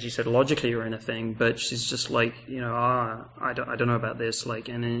 as you said, logically or anything, but she's just like, I don't know about this, like,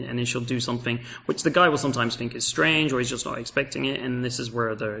 and then she'll do something which the guy will sometimes think is strange, or he's just not expecting it, and this is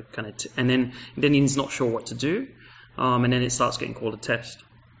where the kind of, and then he's not sure what to do, and then it starts getting called a test.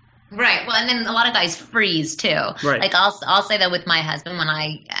 Right. Well, and then a lot of guys freeze too. Right. Like I'll say that with my husband, when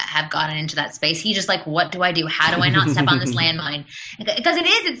I have gotten into that space, he's just like, what do I do? How do I not step on this landmine? Because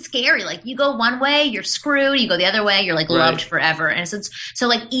it's scary. Like you go one way, you're screwed. You go the other way, you're like loved forever. And so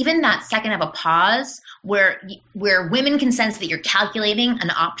like even that second of a pause where women can sense that you're calculating an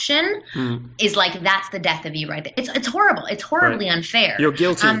option is like, that's the death of you right there. It's horrible. It's horribly unfair. You're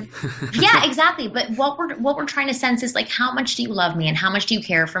guilty. Yeah, exactly. But what we're trying to sense is like, how much do you love me and how much do you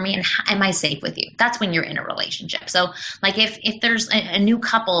care for me and am I safe with you? That's when you're in a relationship. So like if there's a new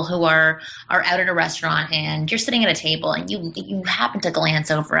couple who are out at a restaurant and you're sitting at a table and you happen to glance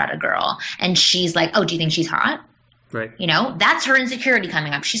over at a girl and she's like, oh, do you think she's hot? Right. That's her insecurity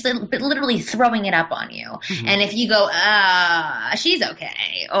coming up. She's literally throwing it up on you. And if you go, she's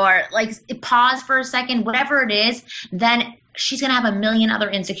okay, or like pause for a second, whatever it is, then she's going to have a million other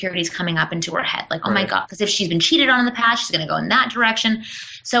insecurities coming up into her head. Like, oh my God, because if she's been cheated on in the past, she's going to go in that direction.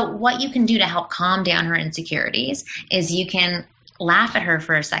 So what you can do to help calm down her insecurities is you can laugh at her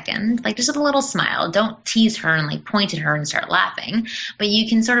for a second, like just with a little smile. Don't tease her and like point at her and start laughing, but you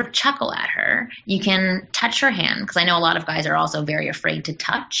can sort of chuckle at her. You can touch her hand, because I know a lot of guys are also very afraid to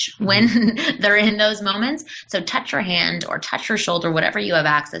touch when they're in those moments. So touch her hand or touch her shoulder, whatever you have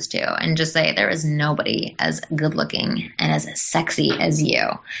access to, and just say, there is nobody as good looking and as sexy as you.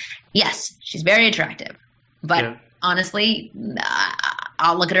 Yes, she's very attractive, but honestly,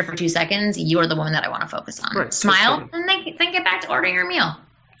 I'll look at her for 2 seconds. You are the woman that I want to focus on. Right, Smile, totally. and then get back to ordering your meal.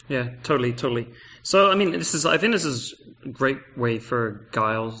 Yeah, totally. So, I mean, I think this is a great way for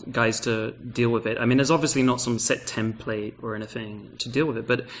guys to deal with it. I mean, there's obviously not some set template or anything to deal with it,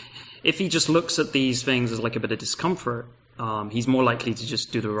 but if he just looks at these things as like a bit of discomfort, he's more likely to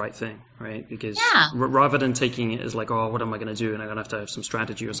just do the right thing, right? Because rather than taking it as like, oh, what am I going to do? And I'm going to have some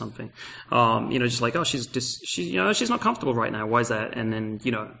strategy or something. Just like, oh, she's not comfortable right now. Why is that? And then,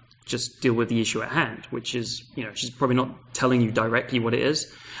 just deal with the issue at hand, which is, she's probably not telling you directly what it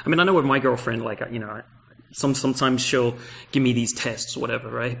is. I mean, I know with my girlfriend, like, sometimes she'll give me these tests or whatever,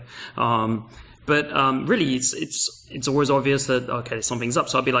 right? But really, it's always obvious that, okay, something's up.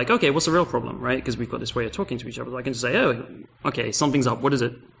 So I'll be like, okay, what's the real problem, right? Because we've got this way of talking to each other. So I can just say, oh, okay, something's up. What is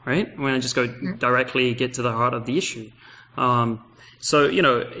it, right? When I just go directly get to the heart of the issue. So,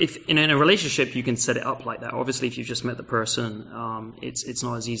 if in a relationship, you can set it up like that. Obviously, if you've just met the person, it's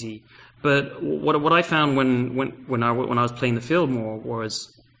not as easy. But what I found when I was playing the field more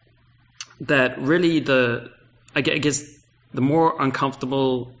was that really I guess the more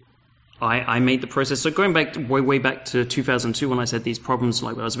uncomfortable I made the process. So going back way back to 2002 when I said these problems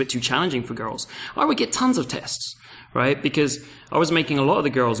like I was a bit too challenging for girls, I would get tons of tests, right? Because I was making a lot of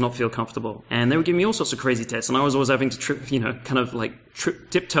the girls not feel comfortable, and they would give me all sorts of crazy tests, and I was always having to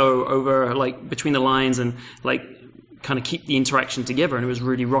tiptoe over like between the lines and like kind of keep the interaction together, and it was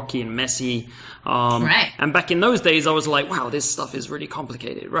really rocky and messy. Right. And back in those days, I was like, wow, this stuff is really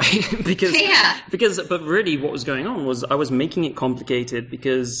complicated, right? But really what was going on was I was making it complicated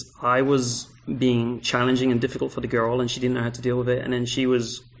because I was being challenging and difficult for the girl, and she didn't know how to deal with it. And then she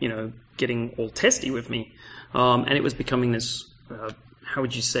was, getting all testy with me. And it was becoming this, how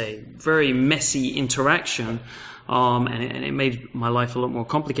would you say, very messy interaction. And it made my life a lot more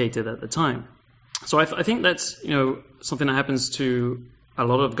complicated at the time. So I think that's, something that happens to a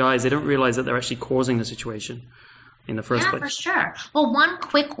lot of guys. They don't realize that they're actually causing the situation in the first place. Yeah, for sure. Well, one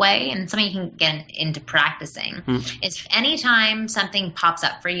quick way, and something you can get into practicing, is anytime something pops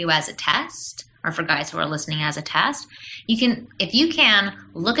up for you as a test, or for guys who are listening as a test, if you can,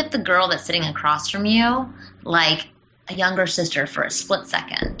 look at the girl that's sitting across from you like a younger sister for a split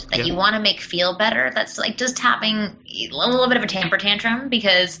second that you want to make feel better. That's like just having a little bit of a temper tantrum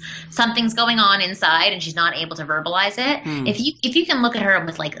because something's going on inside and she's not able to verbalize it. If you can look at her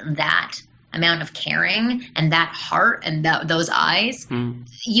with like that amount of caring and that heart and those eyes,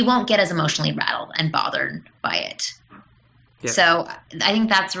 you won't get as emotionally rattled and bothered by it. Yeah. So I think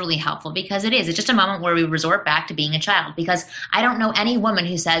that's really helpful because it's just a moment where we resort back to being a child, because I don't know any woman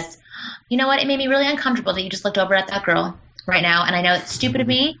who says, you know what, it made me really uncomfortable that you just looked over at that girl right now. And I know it's stupid of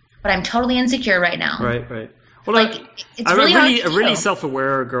me, but I'm totally insecure right now. Right. Well, it's really a really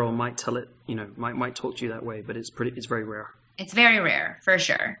self-aware girl might tell it, might talk to you that way, but it's very rare. It's very rare, for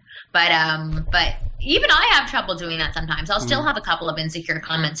sure. But even I have trouble doing that sometimes. I'll still have a couple of insecure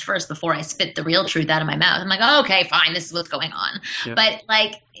comments first before I spit the real truth out of my mouth. I'm like, oh, okay, fine, this is what's going on. Yeah. But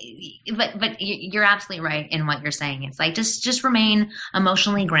you're absolutely right in what you're saying. It's like just remain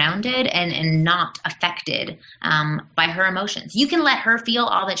emotionally grounded and not affected by her emotions. You can let her feel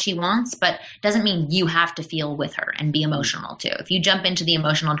all that she wants, but doesn't mean you have to feel with her and be emotional too. If you jump into the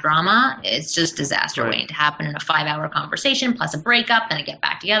emotional drama, it's just disaster waiting to happen in a 5-hour conversation plus a breakup, then get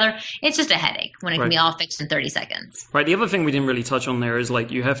back together. It's just a headache when it can be all fixed in 30 seconds. Right. The other thing we didn't really touch on there is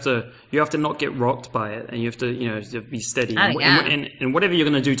like you have to not get rocked by it, and you have to be steady. And whatever you're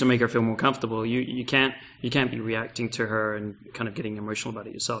going to do to make her feel more comfortable, you can't be reacting to her and kind of getting emotional about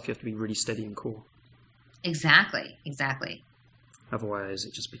it yourself. You have to be really steady and cool. Exactly. Otherwise,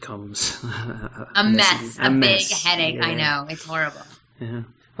 it just becomes a mess, a big headache. Yeah. I know, it's horrible. Yeah.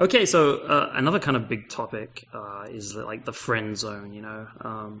 Okay, so another kind of big topic is like the friend zone.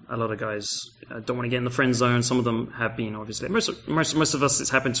 A lot of guys don't want to get in the friend zone. Some of them have been, obviously. Most of us, it's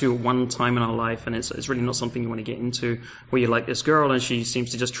happened to at one time in our life, and it's really not something you want to get into. Where you like this girl, and she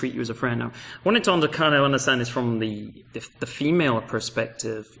seems to just treat you as a friend. Now, I wanted to kind of understand this from the female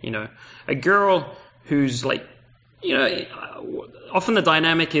perspective. A girl who's like, often the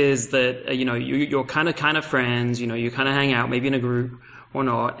dynamic is that you're kind of friends. You kind of hang out, maybe in a group or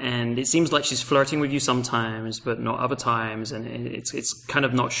not, and it seems like she's flirting with you sometimes, but not other times, and it's kind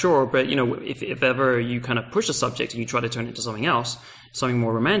of not sure. But if ever you kind of push a subject and you try to turn it into something else, something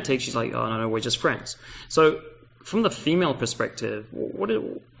more romantic, she's like, oh no, we're just friends. So from the female perspective, what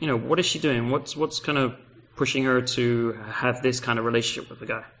is she doing? What's kind of pushing her to have this kind of relationship with the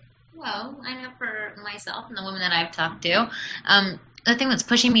guy? Well, I know for myself and the women that I've talked to, the thing that's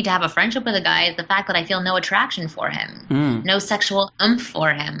pushing me to have a friendship with a guy is the fact that I feel no attraction for him, no sexual oomph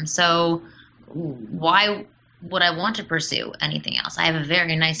for him. So why would I want to pursue anything else? I have a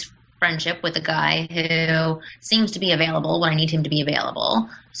very nice friendship with a guy who seems to be available when I need him to be available,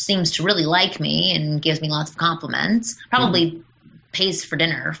 seems to really like me and gives me lots of compliments, probably pays for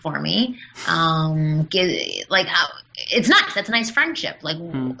dinner for me. It's nice. That's a nice friendship. Like,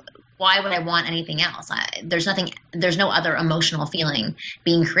 why would I want anything else? There's no other emotional feeling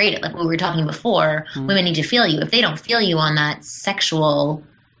being created. Like we were talking before, women need to feel you. If they don't feel you on that sexual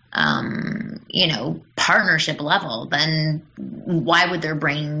partnership level, then why would their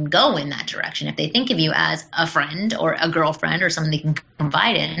brain go in that direction? If they think of you as a friend or a girlfriend or someone they can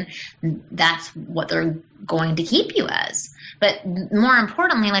confide in, that's what they're going to keep you as. But more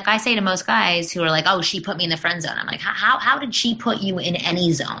importantly, like I say to most guys who are like, oh, she put me in the friend zone. I'm like, how did she put you in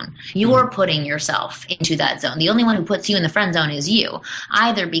any zone? You're putting yourself into that zone. The only one who puts you in the friend zone is you,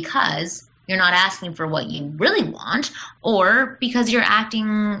 either because you're not asking for what you really want, or because you're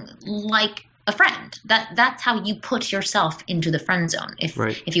acting like a friend. That's how you put yourself into the friend zone.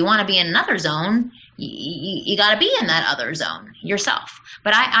 If you want to be in another zone, you got to be in that other zone yourself.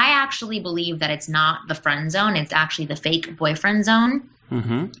 But I actually believe that it's not the friend zone. It's actually the fake boyfriend zone.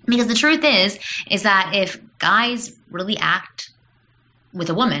 Because the truth is that if guys really act with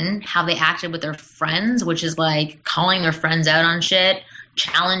a woman how they acted with their friends, which is like calling their friends out on shit,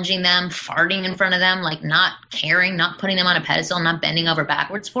 challenging them, farting in front of them, like not caring, not putting them on a pedestal, not bending over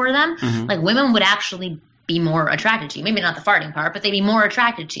backwards for them, like women would actually be more attracted to you. Maybe not the farting part, but they'd be more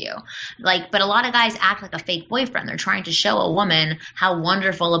attracted to you. But a lot of guys act like a fake boyfriend. They're trying to show a woman how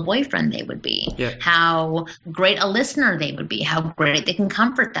wonderful a boyfriend they would be, how great a listener they would be, how great they can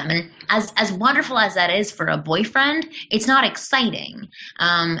comfort them. And as wonderful as that is for a boyfriend, it's not exciting.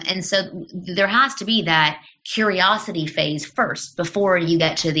 And so there has to be that curiosity phase first before you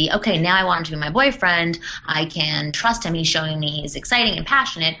get to the, okay, now I want him to be my boyfriend. I can trust him. He's showing me he's exciting and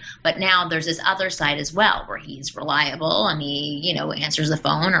passionate. But now there's this other side as well where he's reliable and he, answers the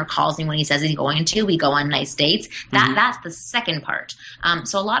phone or calls me when he says he's going to. We go on nice dates. That's the second part.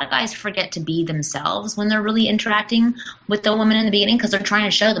 So a lot of guys forget to be themselves when they're really interacting with the woman in the beginning because they're trying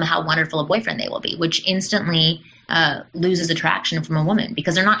to show them how wonderful a boyfriend they will be, which instantly loses attraction from a woman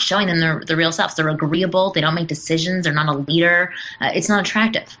because they're not showing them their real selves. They're agreeable. They don't make decisions. They're not a leader. It's not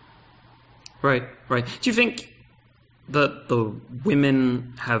attractive. Right. Do you think that the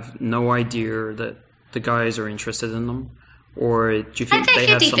women have no idea that the guys are interested in them? Or do you think they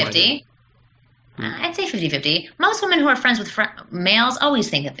have some idea? I'd say 50-50. Most women who are friends with males always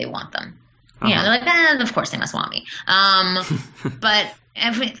think that they want them. They're like, of course they must want me. But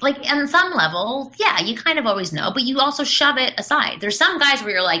on some level, you kind of always know, but you also shove it aside. There's some guys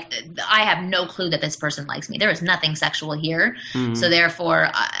where you're like, I have no clue that this person likes me. There is nothing sexual here. So therefore,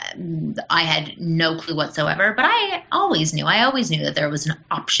 I had no clue whatsoever. But I always knew that there was an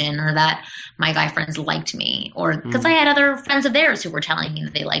option or that my guy friends liked me. Or because I had other friends of theirs who were telling me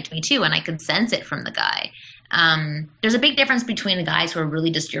that they liked me too. And I could sense it from the guy. There's a big difference between the guys who are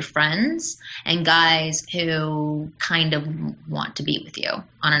really just your friends and guys who kind of want to be with you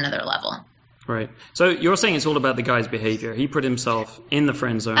on another level. Right. So you're saying it's all about the guy's behavior. He put himself in the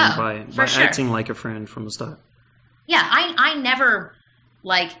friend zone by acting like a friend from the start. Yeah, I never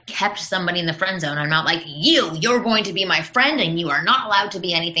kept somebody in the friend zone. I'm not like, you're going to be my friend and you are not allowed to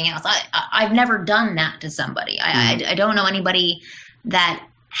be anything else. I've never done that to somebody. I don't know anybody that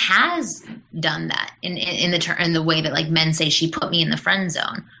has done that in the way that men say she put me in the friend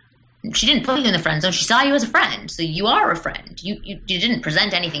zone. She didn't put you in the friend zone. She saw you as a friend. So you are a friend. You didn't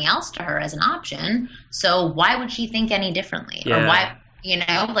present anything else to her as an option. So why would she think any differently? Yeah. Or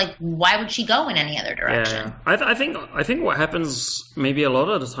why would she go in any other direction? Yeah. I think what happens maybe a lot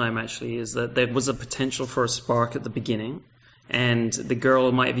of the time actually is that there was a potential for a spark at the beginning. And the girl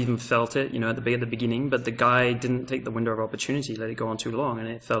might have even felt it, at the beginning, but the guy didn't take the window of opportunity, let it go on too long, and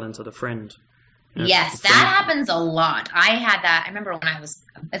it fell into the friend. Yes, that happens a lot. I had that. I remember when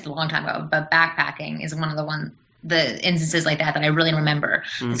it's a long time ago, but backpacking is one of the instances like that I really remember.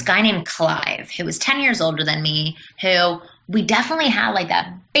 This guy named Clive, who was 10 years older than me, who we definitely had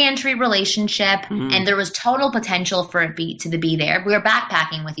that bantery relationship, and there was total potential for it to be there. We were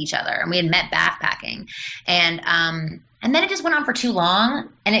backpacking with each other, and we had met backpacking, and then it just went on for too long,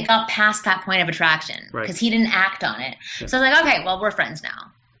 and it got past that point of attraction because he didn't act on it. Yeah. So I was like, okay, well, we're friends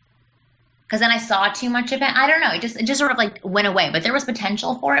now. Because then I saw too much of it. I don't know. It just sort of went away. But there was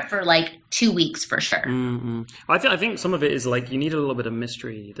potential for it for 2 weeks for sure. Mm-hmm. I think some of it is you need a little bit of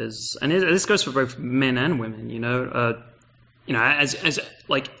mystery. And this goes for both men and women.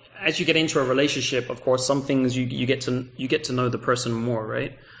 As you get into a relationship, of course, some things you get to know the person more,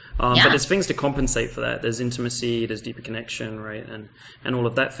 right? But there's things to compensate for that. There's intimacy, there's deeper connection, right, and all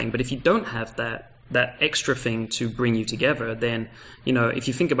of that thing. But if you don't have that, that extra thing to bring you together, then, you know, if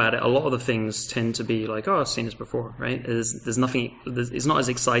you think about it, a lot of the things tend to be like, oh, I've seen this before, right? There's nothing, it's not as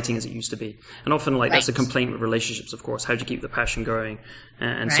exciting as it used to be. And often, like, that's a complaint with relationships, of course. How do you keep the passion going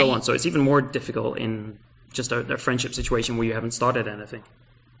and so on? So it's even more difficult in just a friendship situation where you haven't started anything.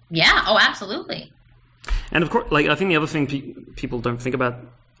 Yeah. Oh, absolutely. And of course, like, I think the other thing people don't think about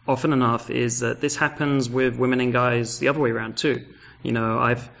often enough is that this happens with women and guys the other way around too. You know,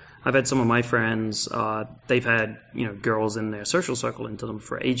 I've had some of my friends, they've had, you know, girls in their social circle into them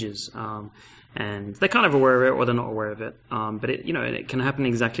for ages, and they're kind of aware of it or they're not aware of it. But it, you know, it can happen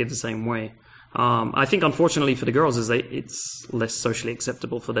exactly the same way. I think, unfortunately for the girls, it's less socially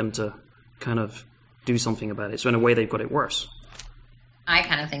acceptable for them to kind of do something about it. So in a way, they've got it worse. I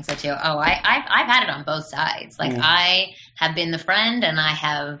kind of think so too. Oh, I've had it on both sides. Like, I have been the friend, and I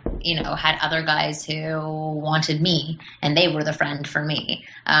have, you know, had other guys who wanted me, and they were the friend for me.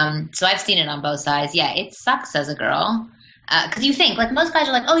 So I've seen it on both sides. Yeah, it sucks as a girl. Because you think, like, most guys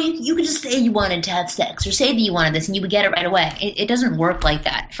are like, oh, you could just say you wanted to have sex, or say that you wanted this, and you would get it right away. It doesn't work like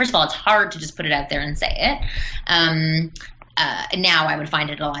that. First of all, it's hard to just put it out there and say it. Now I would find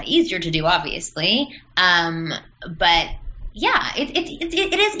it a lot easier to do, obviously. But yeah,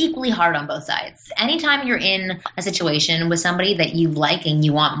 it is equally hard on both sides. Anytime you're in a situation with somebody that you like and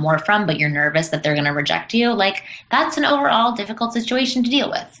you want more from, but you're nervous that they're going to reject you, like, that's an overall difficult situation to deal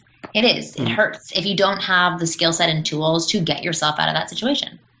with. It is. It hurts if you don't have the skill set and tools to get yourself out of that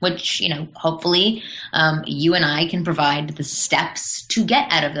situation, which, you know, hopefully you and I can provide the steps to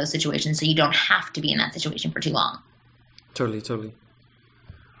get out of those situations so you don't have to be in that situation for too long. Totally.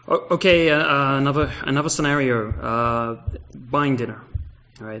 Okay, another scenario. Buying dinner.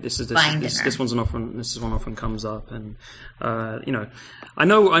 All right, this one often comes up, and you know, I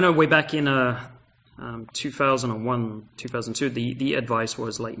know. Way back in 2001, 2002, the advice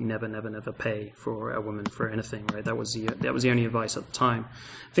was like never pay for a woman for anything. Right, that was the only advice at the time.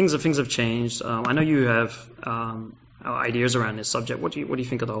 Things have changed. I know you have ideas around this subject. What do you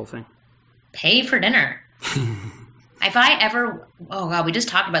think of the whole thing? Pay for dinner. If I ever, oh God, we just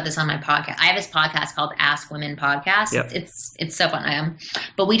talked about this on my podcast. I have this podcast called Ask Women Podcast. Yep. It's so fun.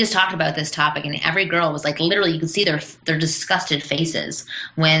 But we just talked about this topic, and every girl was like, literally, you could see their disgusted faces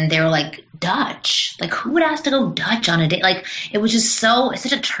when they were like, Dutch. Like, who would ask to go Dutch on a date? Like, it was just it's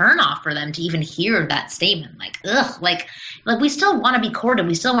such a turnoff for them to even hear that statement. Like, ugh, like we still want to be courted.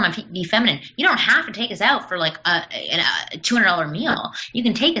 We still want to be feminine. You don't have to take us out for like a $200 meal. You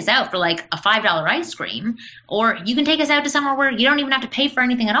can take us out for like a $5 ice cream, or you can take us out to somewhere where you don't even have to pay for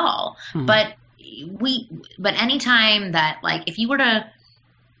anything at all. But anytime that, like, if you were to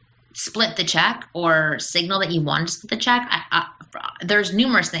split the check or signal that you want to split the check, there's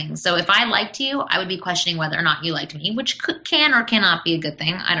numerous things. So if I liked you, I would be questioning whether or not you liked me, which can or cannot be a good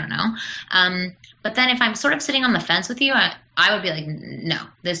thing. I don't know. But then if I'm sort of sitting on the fence with you, I would be like, no,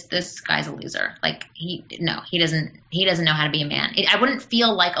 this guy's a loser. Like, he doesn't know how to be a man. I wouldn't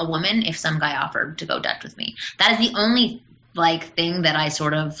feel like a woman if some guy offered to go Dutch with me. That is the only, like, thing that I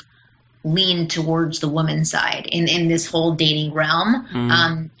sort of lean towards the woman's side in this whole dating realm.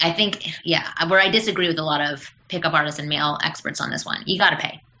 I think, where I disagree with a lot of pickup artists and male experts on this one. You got to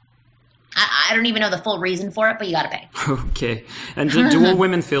pay. I don't even know the full reason for it, but you got to pay. Okay. And do all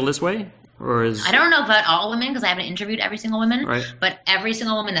women feel this way? I don't know about all women, because I haven't interviewed every single woman, right. But every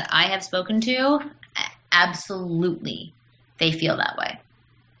single woman that I have spoken to, absolutely, they feel that way.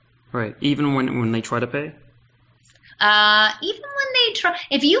 Right. Even when they try to pay? Even when they try,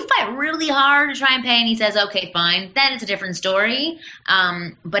 if you fight really hard to try and pay and he says, okay, fine, then it's a different story.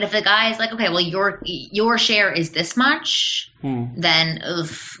 But if the guy's like, okay, well, your share is this much, then,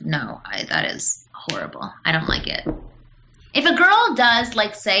 no, that is horrible. I don't like it. If a girl does,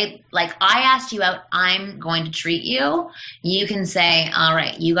 like, say, like, I asked you out, I'm going to treat you, you can say, all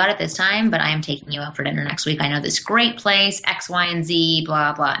right, you got it this time, but I am taking you out for dinner next week. I know this great place, X, Y, and Z,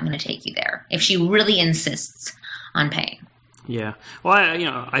 blah, blah. I'm going to take you there. If she really insists on paying. Yeah. Well,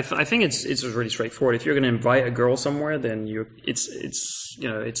 I think it's really straightforward. If you're going to invite a girl somewhere, then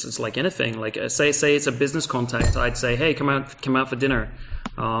it's like anything. Like, say it's a business contact. I'd say, hey, come out for dinner.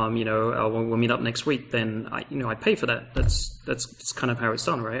 We'll meet up next week. Then I pay for that. That's kind of how it's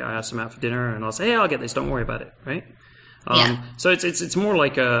done, right? I ask them out for dinner, and I'll say, hey, I'll get this. Don't worry about it, right? So it's more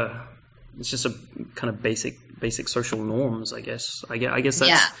like it's just a kind of basic social norms, I guess. I guess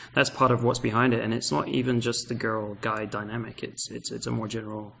that's part of what's behind it, and it's not even just the girl-guy dynamic. It's a more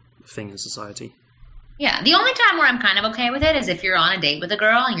general thing in society. Yeah, the only time where I'm kind of okay with it is if you're on a date with a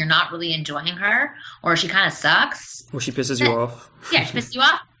girl and you're not really enjoying her, or she kind of sucks. Or she pisses you off. Yeah, she pisses you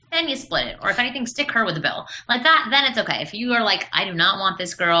off. then you split it. Or if anything, stick her with the bill. Like that, then it's okay. If you are like, I do not want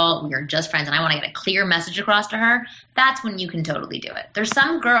this girl, we are just friends, and I want to get a clear message across to her, that's when you can totally do it. There's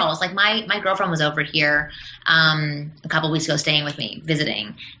some girls, like my girlfriend was over here a couple weeks ago staying with me,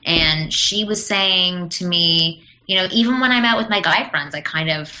 visiting, and she was saying to me, you know, even when I'm out with my guy friends, I kind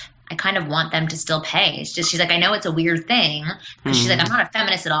of want them to still pay. It's just, she's like, I know it's a weird thing. Because she's like, I'm not a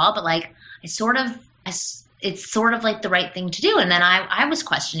feminist at all, but like, it's sort of like the right thing to do. And then I was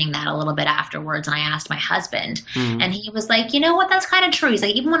questioning that a little bit afterwards, and I asked my husband, and he was like, you know what, that's kind of true. He's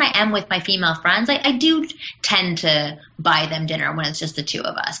like, even when I am with my female friends, I do tend to buy them dinner when it's just the two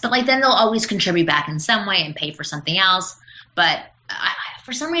of us. But like, then they'll always contribute back in some way and pay for something else. But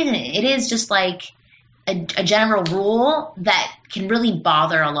for some reason, it is just like a general rule that can really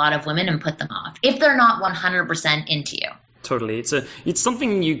bother a lot of women and put them off if they're not 100% into you. Totally. It's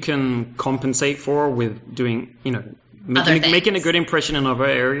something you can compensate for with doing, you know, making a good impression in other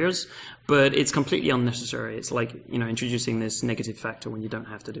areas, but it's completely unnecessary. It's like, you know, introducing this negative factor when you don't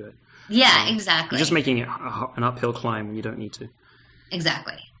have to do it. Yeah, exactly. You're just making it an uphill climb when you don't need to.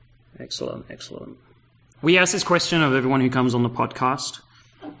 Exactly. Excellent. We ask this question of everyone who comes on the podcast.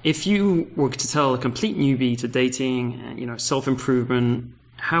 If you were to tell a complete newbie to dating and, you know, self-improvement,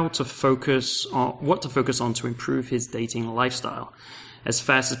 what to focus on to improve his dating lifestyle as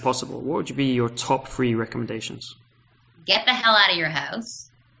fast as possible, what would be your top 3 recommendations? Get the hell out of your house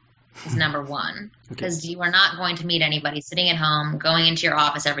is number one, because you are not going to meet anybody sitting at home, going into your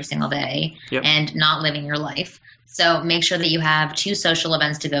office every single day, and not living your life. So make sure that you have 2 social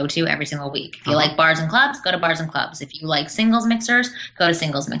events to go to every single week. If you like bars and clubs, go to bars and clubs. If you like singles mixers, go to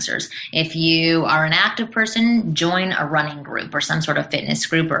singles mixers. If you are an active person, join a running group or some sort of fitness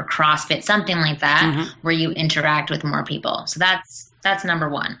group or CrossFit, something like that, where you interact with more people. So that's number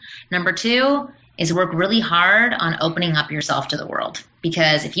 1. Number 2 is work really hard on opening up yourself to the world.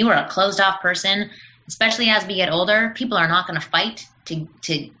 Because if you are a closed off person, especially as we get older, people are not going to fight to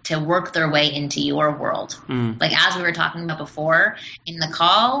work their way into your world. Like as we were talking about before in the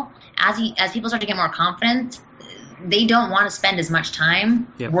call, as people start to get more confident, they don't want to spend as much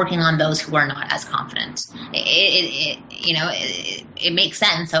time working on those who are not as confident. It makes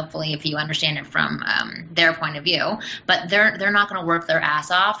sense, hopefully, if you understand it from their point of view, but they're not going to work their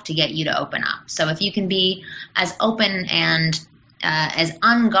ass off to get you to open up. So if you can be as open and as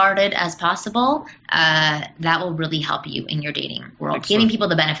unguarded as possible, that will really help you in your dating world. Excellent. Giving people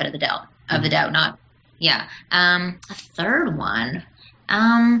the benefit of the doubt, A third one,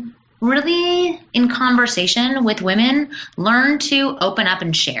 really in conversation with women, learn to open up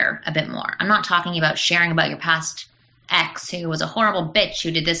and share a bit more. I'm not talking about sharing about your past ex who was a horrible bitch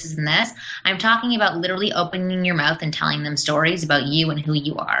who did this and this. I'm talking about literally opening your mouth and telling them stories about you and who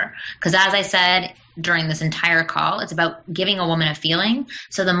you are. Because as I said during this entire call, it's about giving a woman a feeling.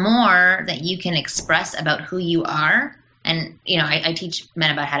 So the more that you can express about who you are, and you know, I teach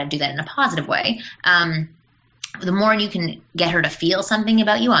men about how to do that in a positive way. The more you can get her to feel something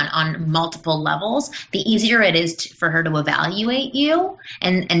about you on multiple levels, the easier it is for her to evaluate you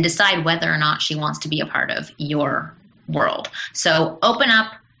and decide whether or not she wants to be a part of your world. So open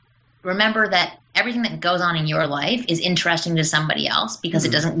up. Remember that everything that goes on in your life is interesting to somebody else because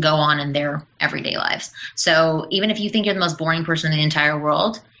it doesn't go on in their everyday lives. So even if you think you're the most boring person in the entire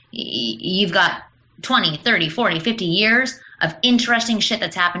world, you've got 20, 30, 40, 50 years of interesting shit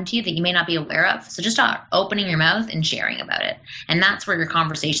that's happened to you that you may not be aware of. So just start opening your mouth and sharing about it. And that's where your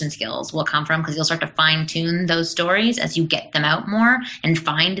conversation skills will come from, because you'll start to fine tune those stories as you get them out more and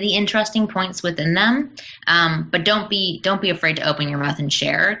find the interesting points within them. But don't be afraid to open your mouth and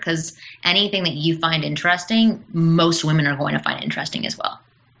share, because anything that you find interesting, most women are going to find interesting as well.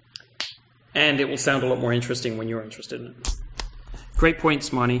 And it will sound a lot more interesting when you're interested in it. Great points,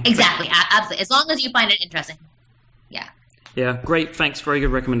 Marnie. Exactly. Absolutely. As long as you find it interesting. Yeah. Yeah, great. Thanks. Very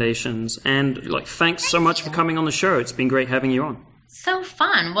good recommendations. And thanks so much for coming on the show. It's been great having you on. So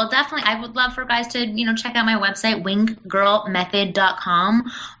fun. Well, definitely. I would love for guys to, check out my website,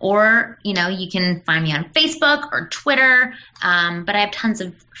 winggirlmethod.com, or, you can find me on Facebook or Twitter. But I have tons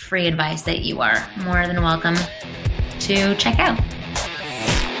of free advice that you are more than welcome to check out.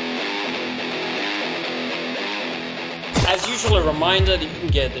 As usual, a reminder that you can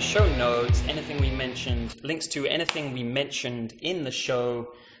get the show notes, anything we mentioned, links to anything we mentioned in the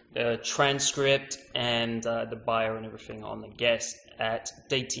show, the transcript, and the bio and everything on the guest at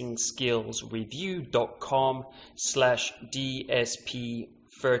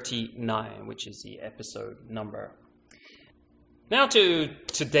datingskillsreview.com/DSP39, which is the episode number. Now to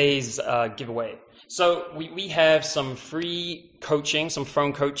today's giveaway. So we have some free coaching, some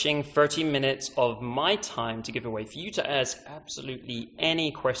phone coaching, 30 minutes of my time to give away for you to ask absolutely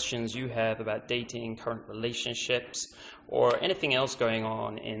any questions you have about dating, current relationships, or anything else going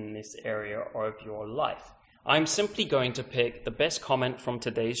on in this area of your life. I'm simply going to pick the best comment from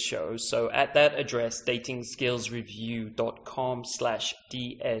today's show. So at that address,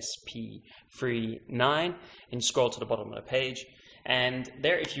 datingskillsreview.com/DSP39, and scroll to the bottom of the page. And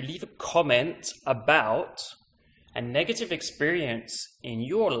there, if you leave a comment about a negative experience in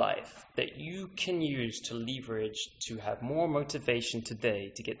your life that you can use to leverage to have more motivation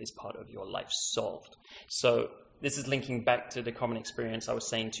today to get this part of your life solved. So this is linking back to the common experience I was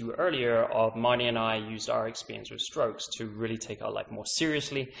saying to you earlier of Marnie and I used our experience with strokes to really take our life more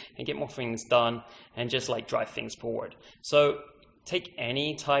seriously and get more things done and just like drive things forward. So take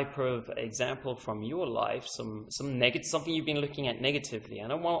any type of example from your life, some negative, something you've been looking at negatively,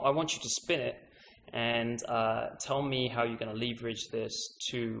 and I want you to spin it and tell me how you're going to leverage this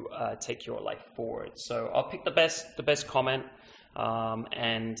to take your life forward. So I'll pick the best comment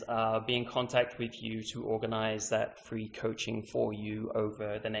and be in contact with you to organize that free coaching for you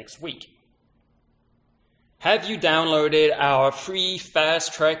over the next week. Have you downloaded our free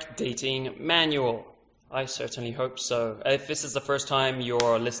Fast Track Dating Manual? I certainly hope so. If this is the first time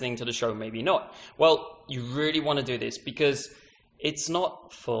you're listening to the show, maybe not. Well, you really want to do this because it's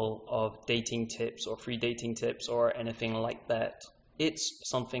not full of dating tips or free dating tips or anything like that. It's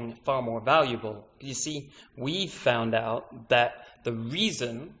something far more valuable. You see, we've found out that the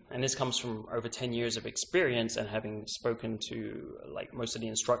reason, and this comes from over 10 years of experience and having spoken to like most of the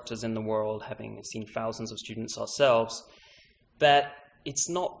instructors in the world, having seen thousands of students ourselves, that it's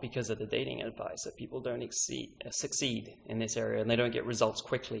not because of the dating advice that people don't succeed in this area and they don't get results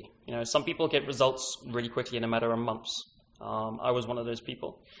quickly. You know, some people get results really quickly in a matter of months. I was one of those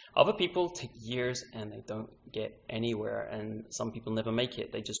people. Other people take years and they don't get anywhere, and some people never make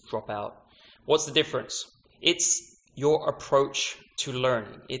it. They just drop out. What's the difference? It's your approach to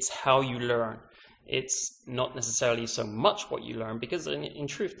learning. It's how you learn. It's not necessarily so much what you learn, because in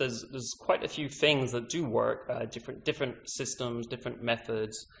truth, there's quite a few things that do work, different systems, different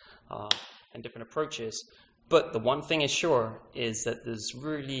methods, and different approaches. But the one thing is sure is that there's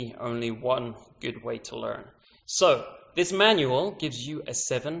really only one good way to learn. So this manual gives you a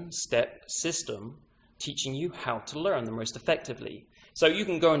 7-step system teaching you how to learn the most effectively. So you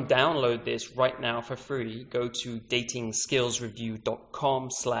can go and download this right now for free. Go to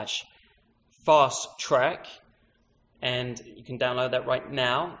datingskillsreview.com/fast-track, and you can download that right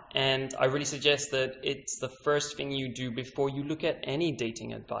now. And I really suggest that it's the first thing you do before you look at any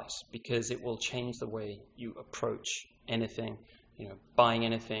dating advice, because it will change the way you approach anything, you know, buying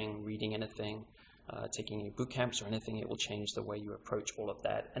anything, reading anything, taking any boot camps or anything. It will change the way you approach all of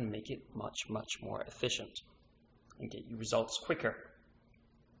that and make it much, much more efficient and get you results quicker.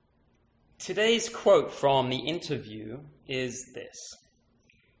 Today's quote from the interview is this: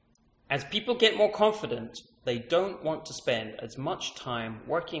 as people get more confident, they don't want to spend as much time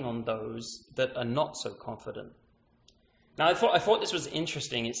working on those that are not so confident. Now, I thought this was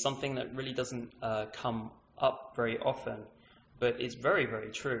interesting. It's something that really doesn't come up very often, but it's very, very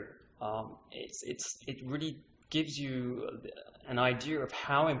true. It really gives you an idea of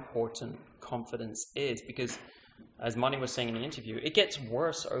how important confidence is, because as Marnie was saying in the interview, it gets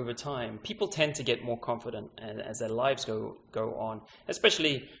worse over time. People tend to get more confident as their lives go on,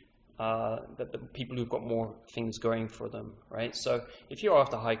 especially the people who've got more things going for them, right? So if you're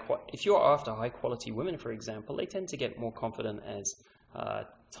after high quality women, for example, they tend to get more confident as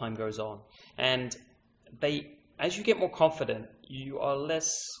time goes on, and as you get more confident, you are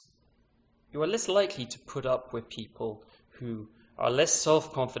less likely to put up with people who are less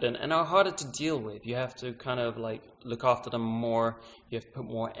self-confident and are harder to deal with. You have to kind of like look after them more. You have to put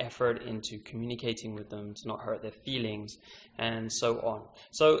more effort into communicating with them to not hurt their feelings, and so on.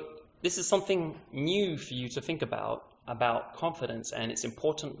 So this is something new for you to think about confidence and its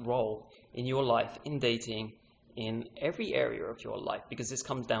important role in your life, in dating, in every area of your life, because this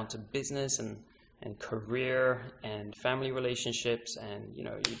comes down to business and career and family relationships and, you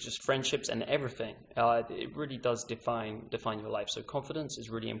know, just friendships and everything. It really does define your life. So confidence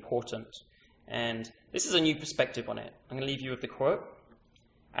is really important. And this is a new perspective on it. I'm going to leave you with the quote: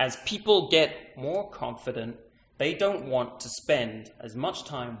 as people get more confident, they don't want to spend as much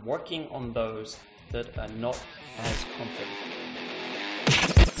time working on those that are not as confident.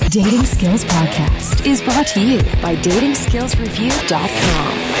 Dating Skills Podcast is brought to you by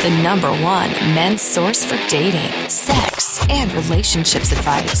datingskillsreview.com, the #1 men's source for dating, sex, and relationships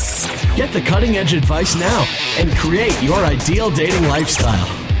advice. Get the cutting edge advice now and create your ideal dating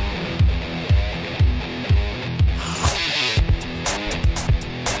lifestyle.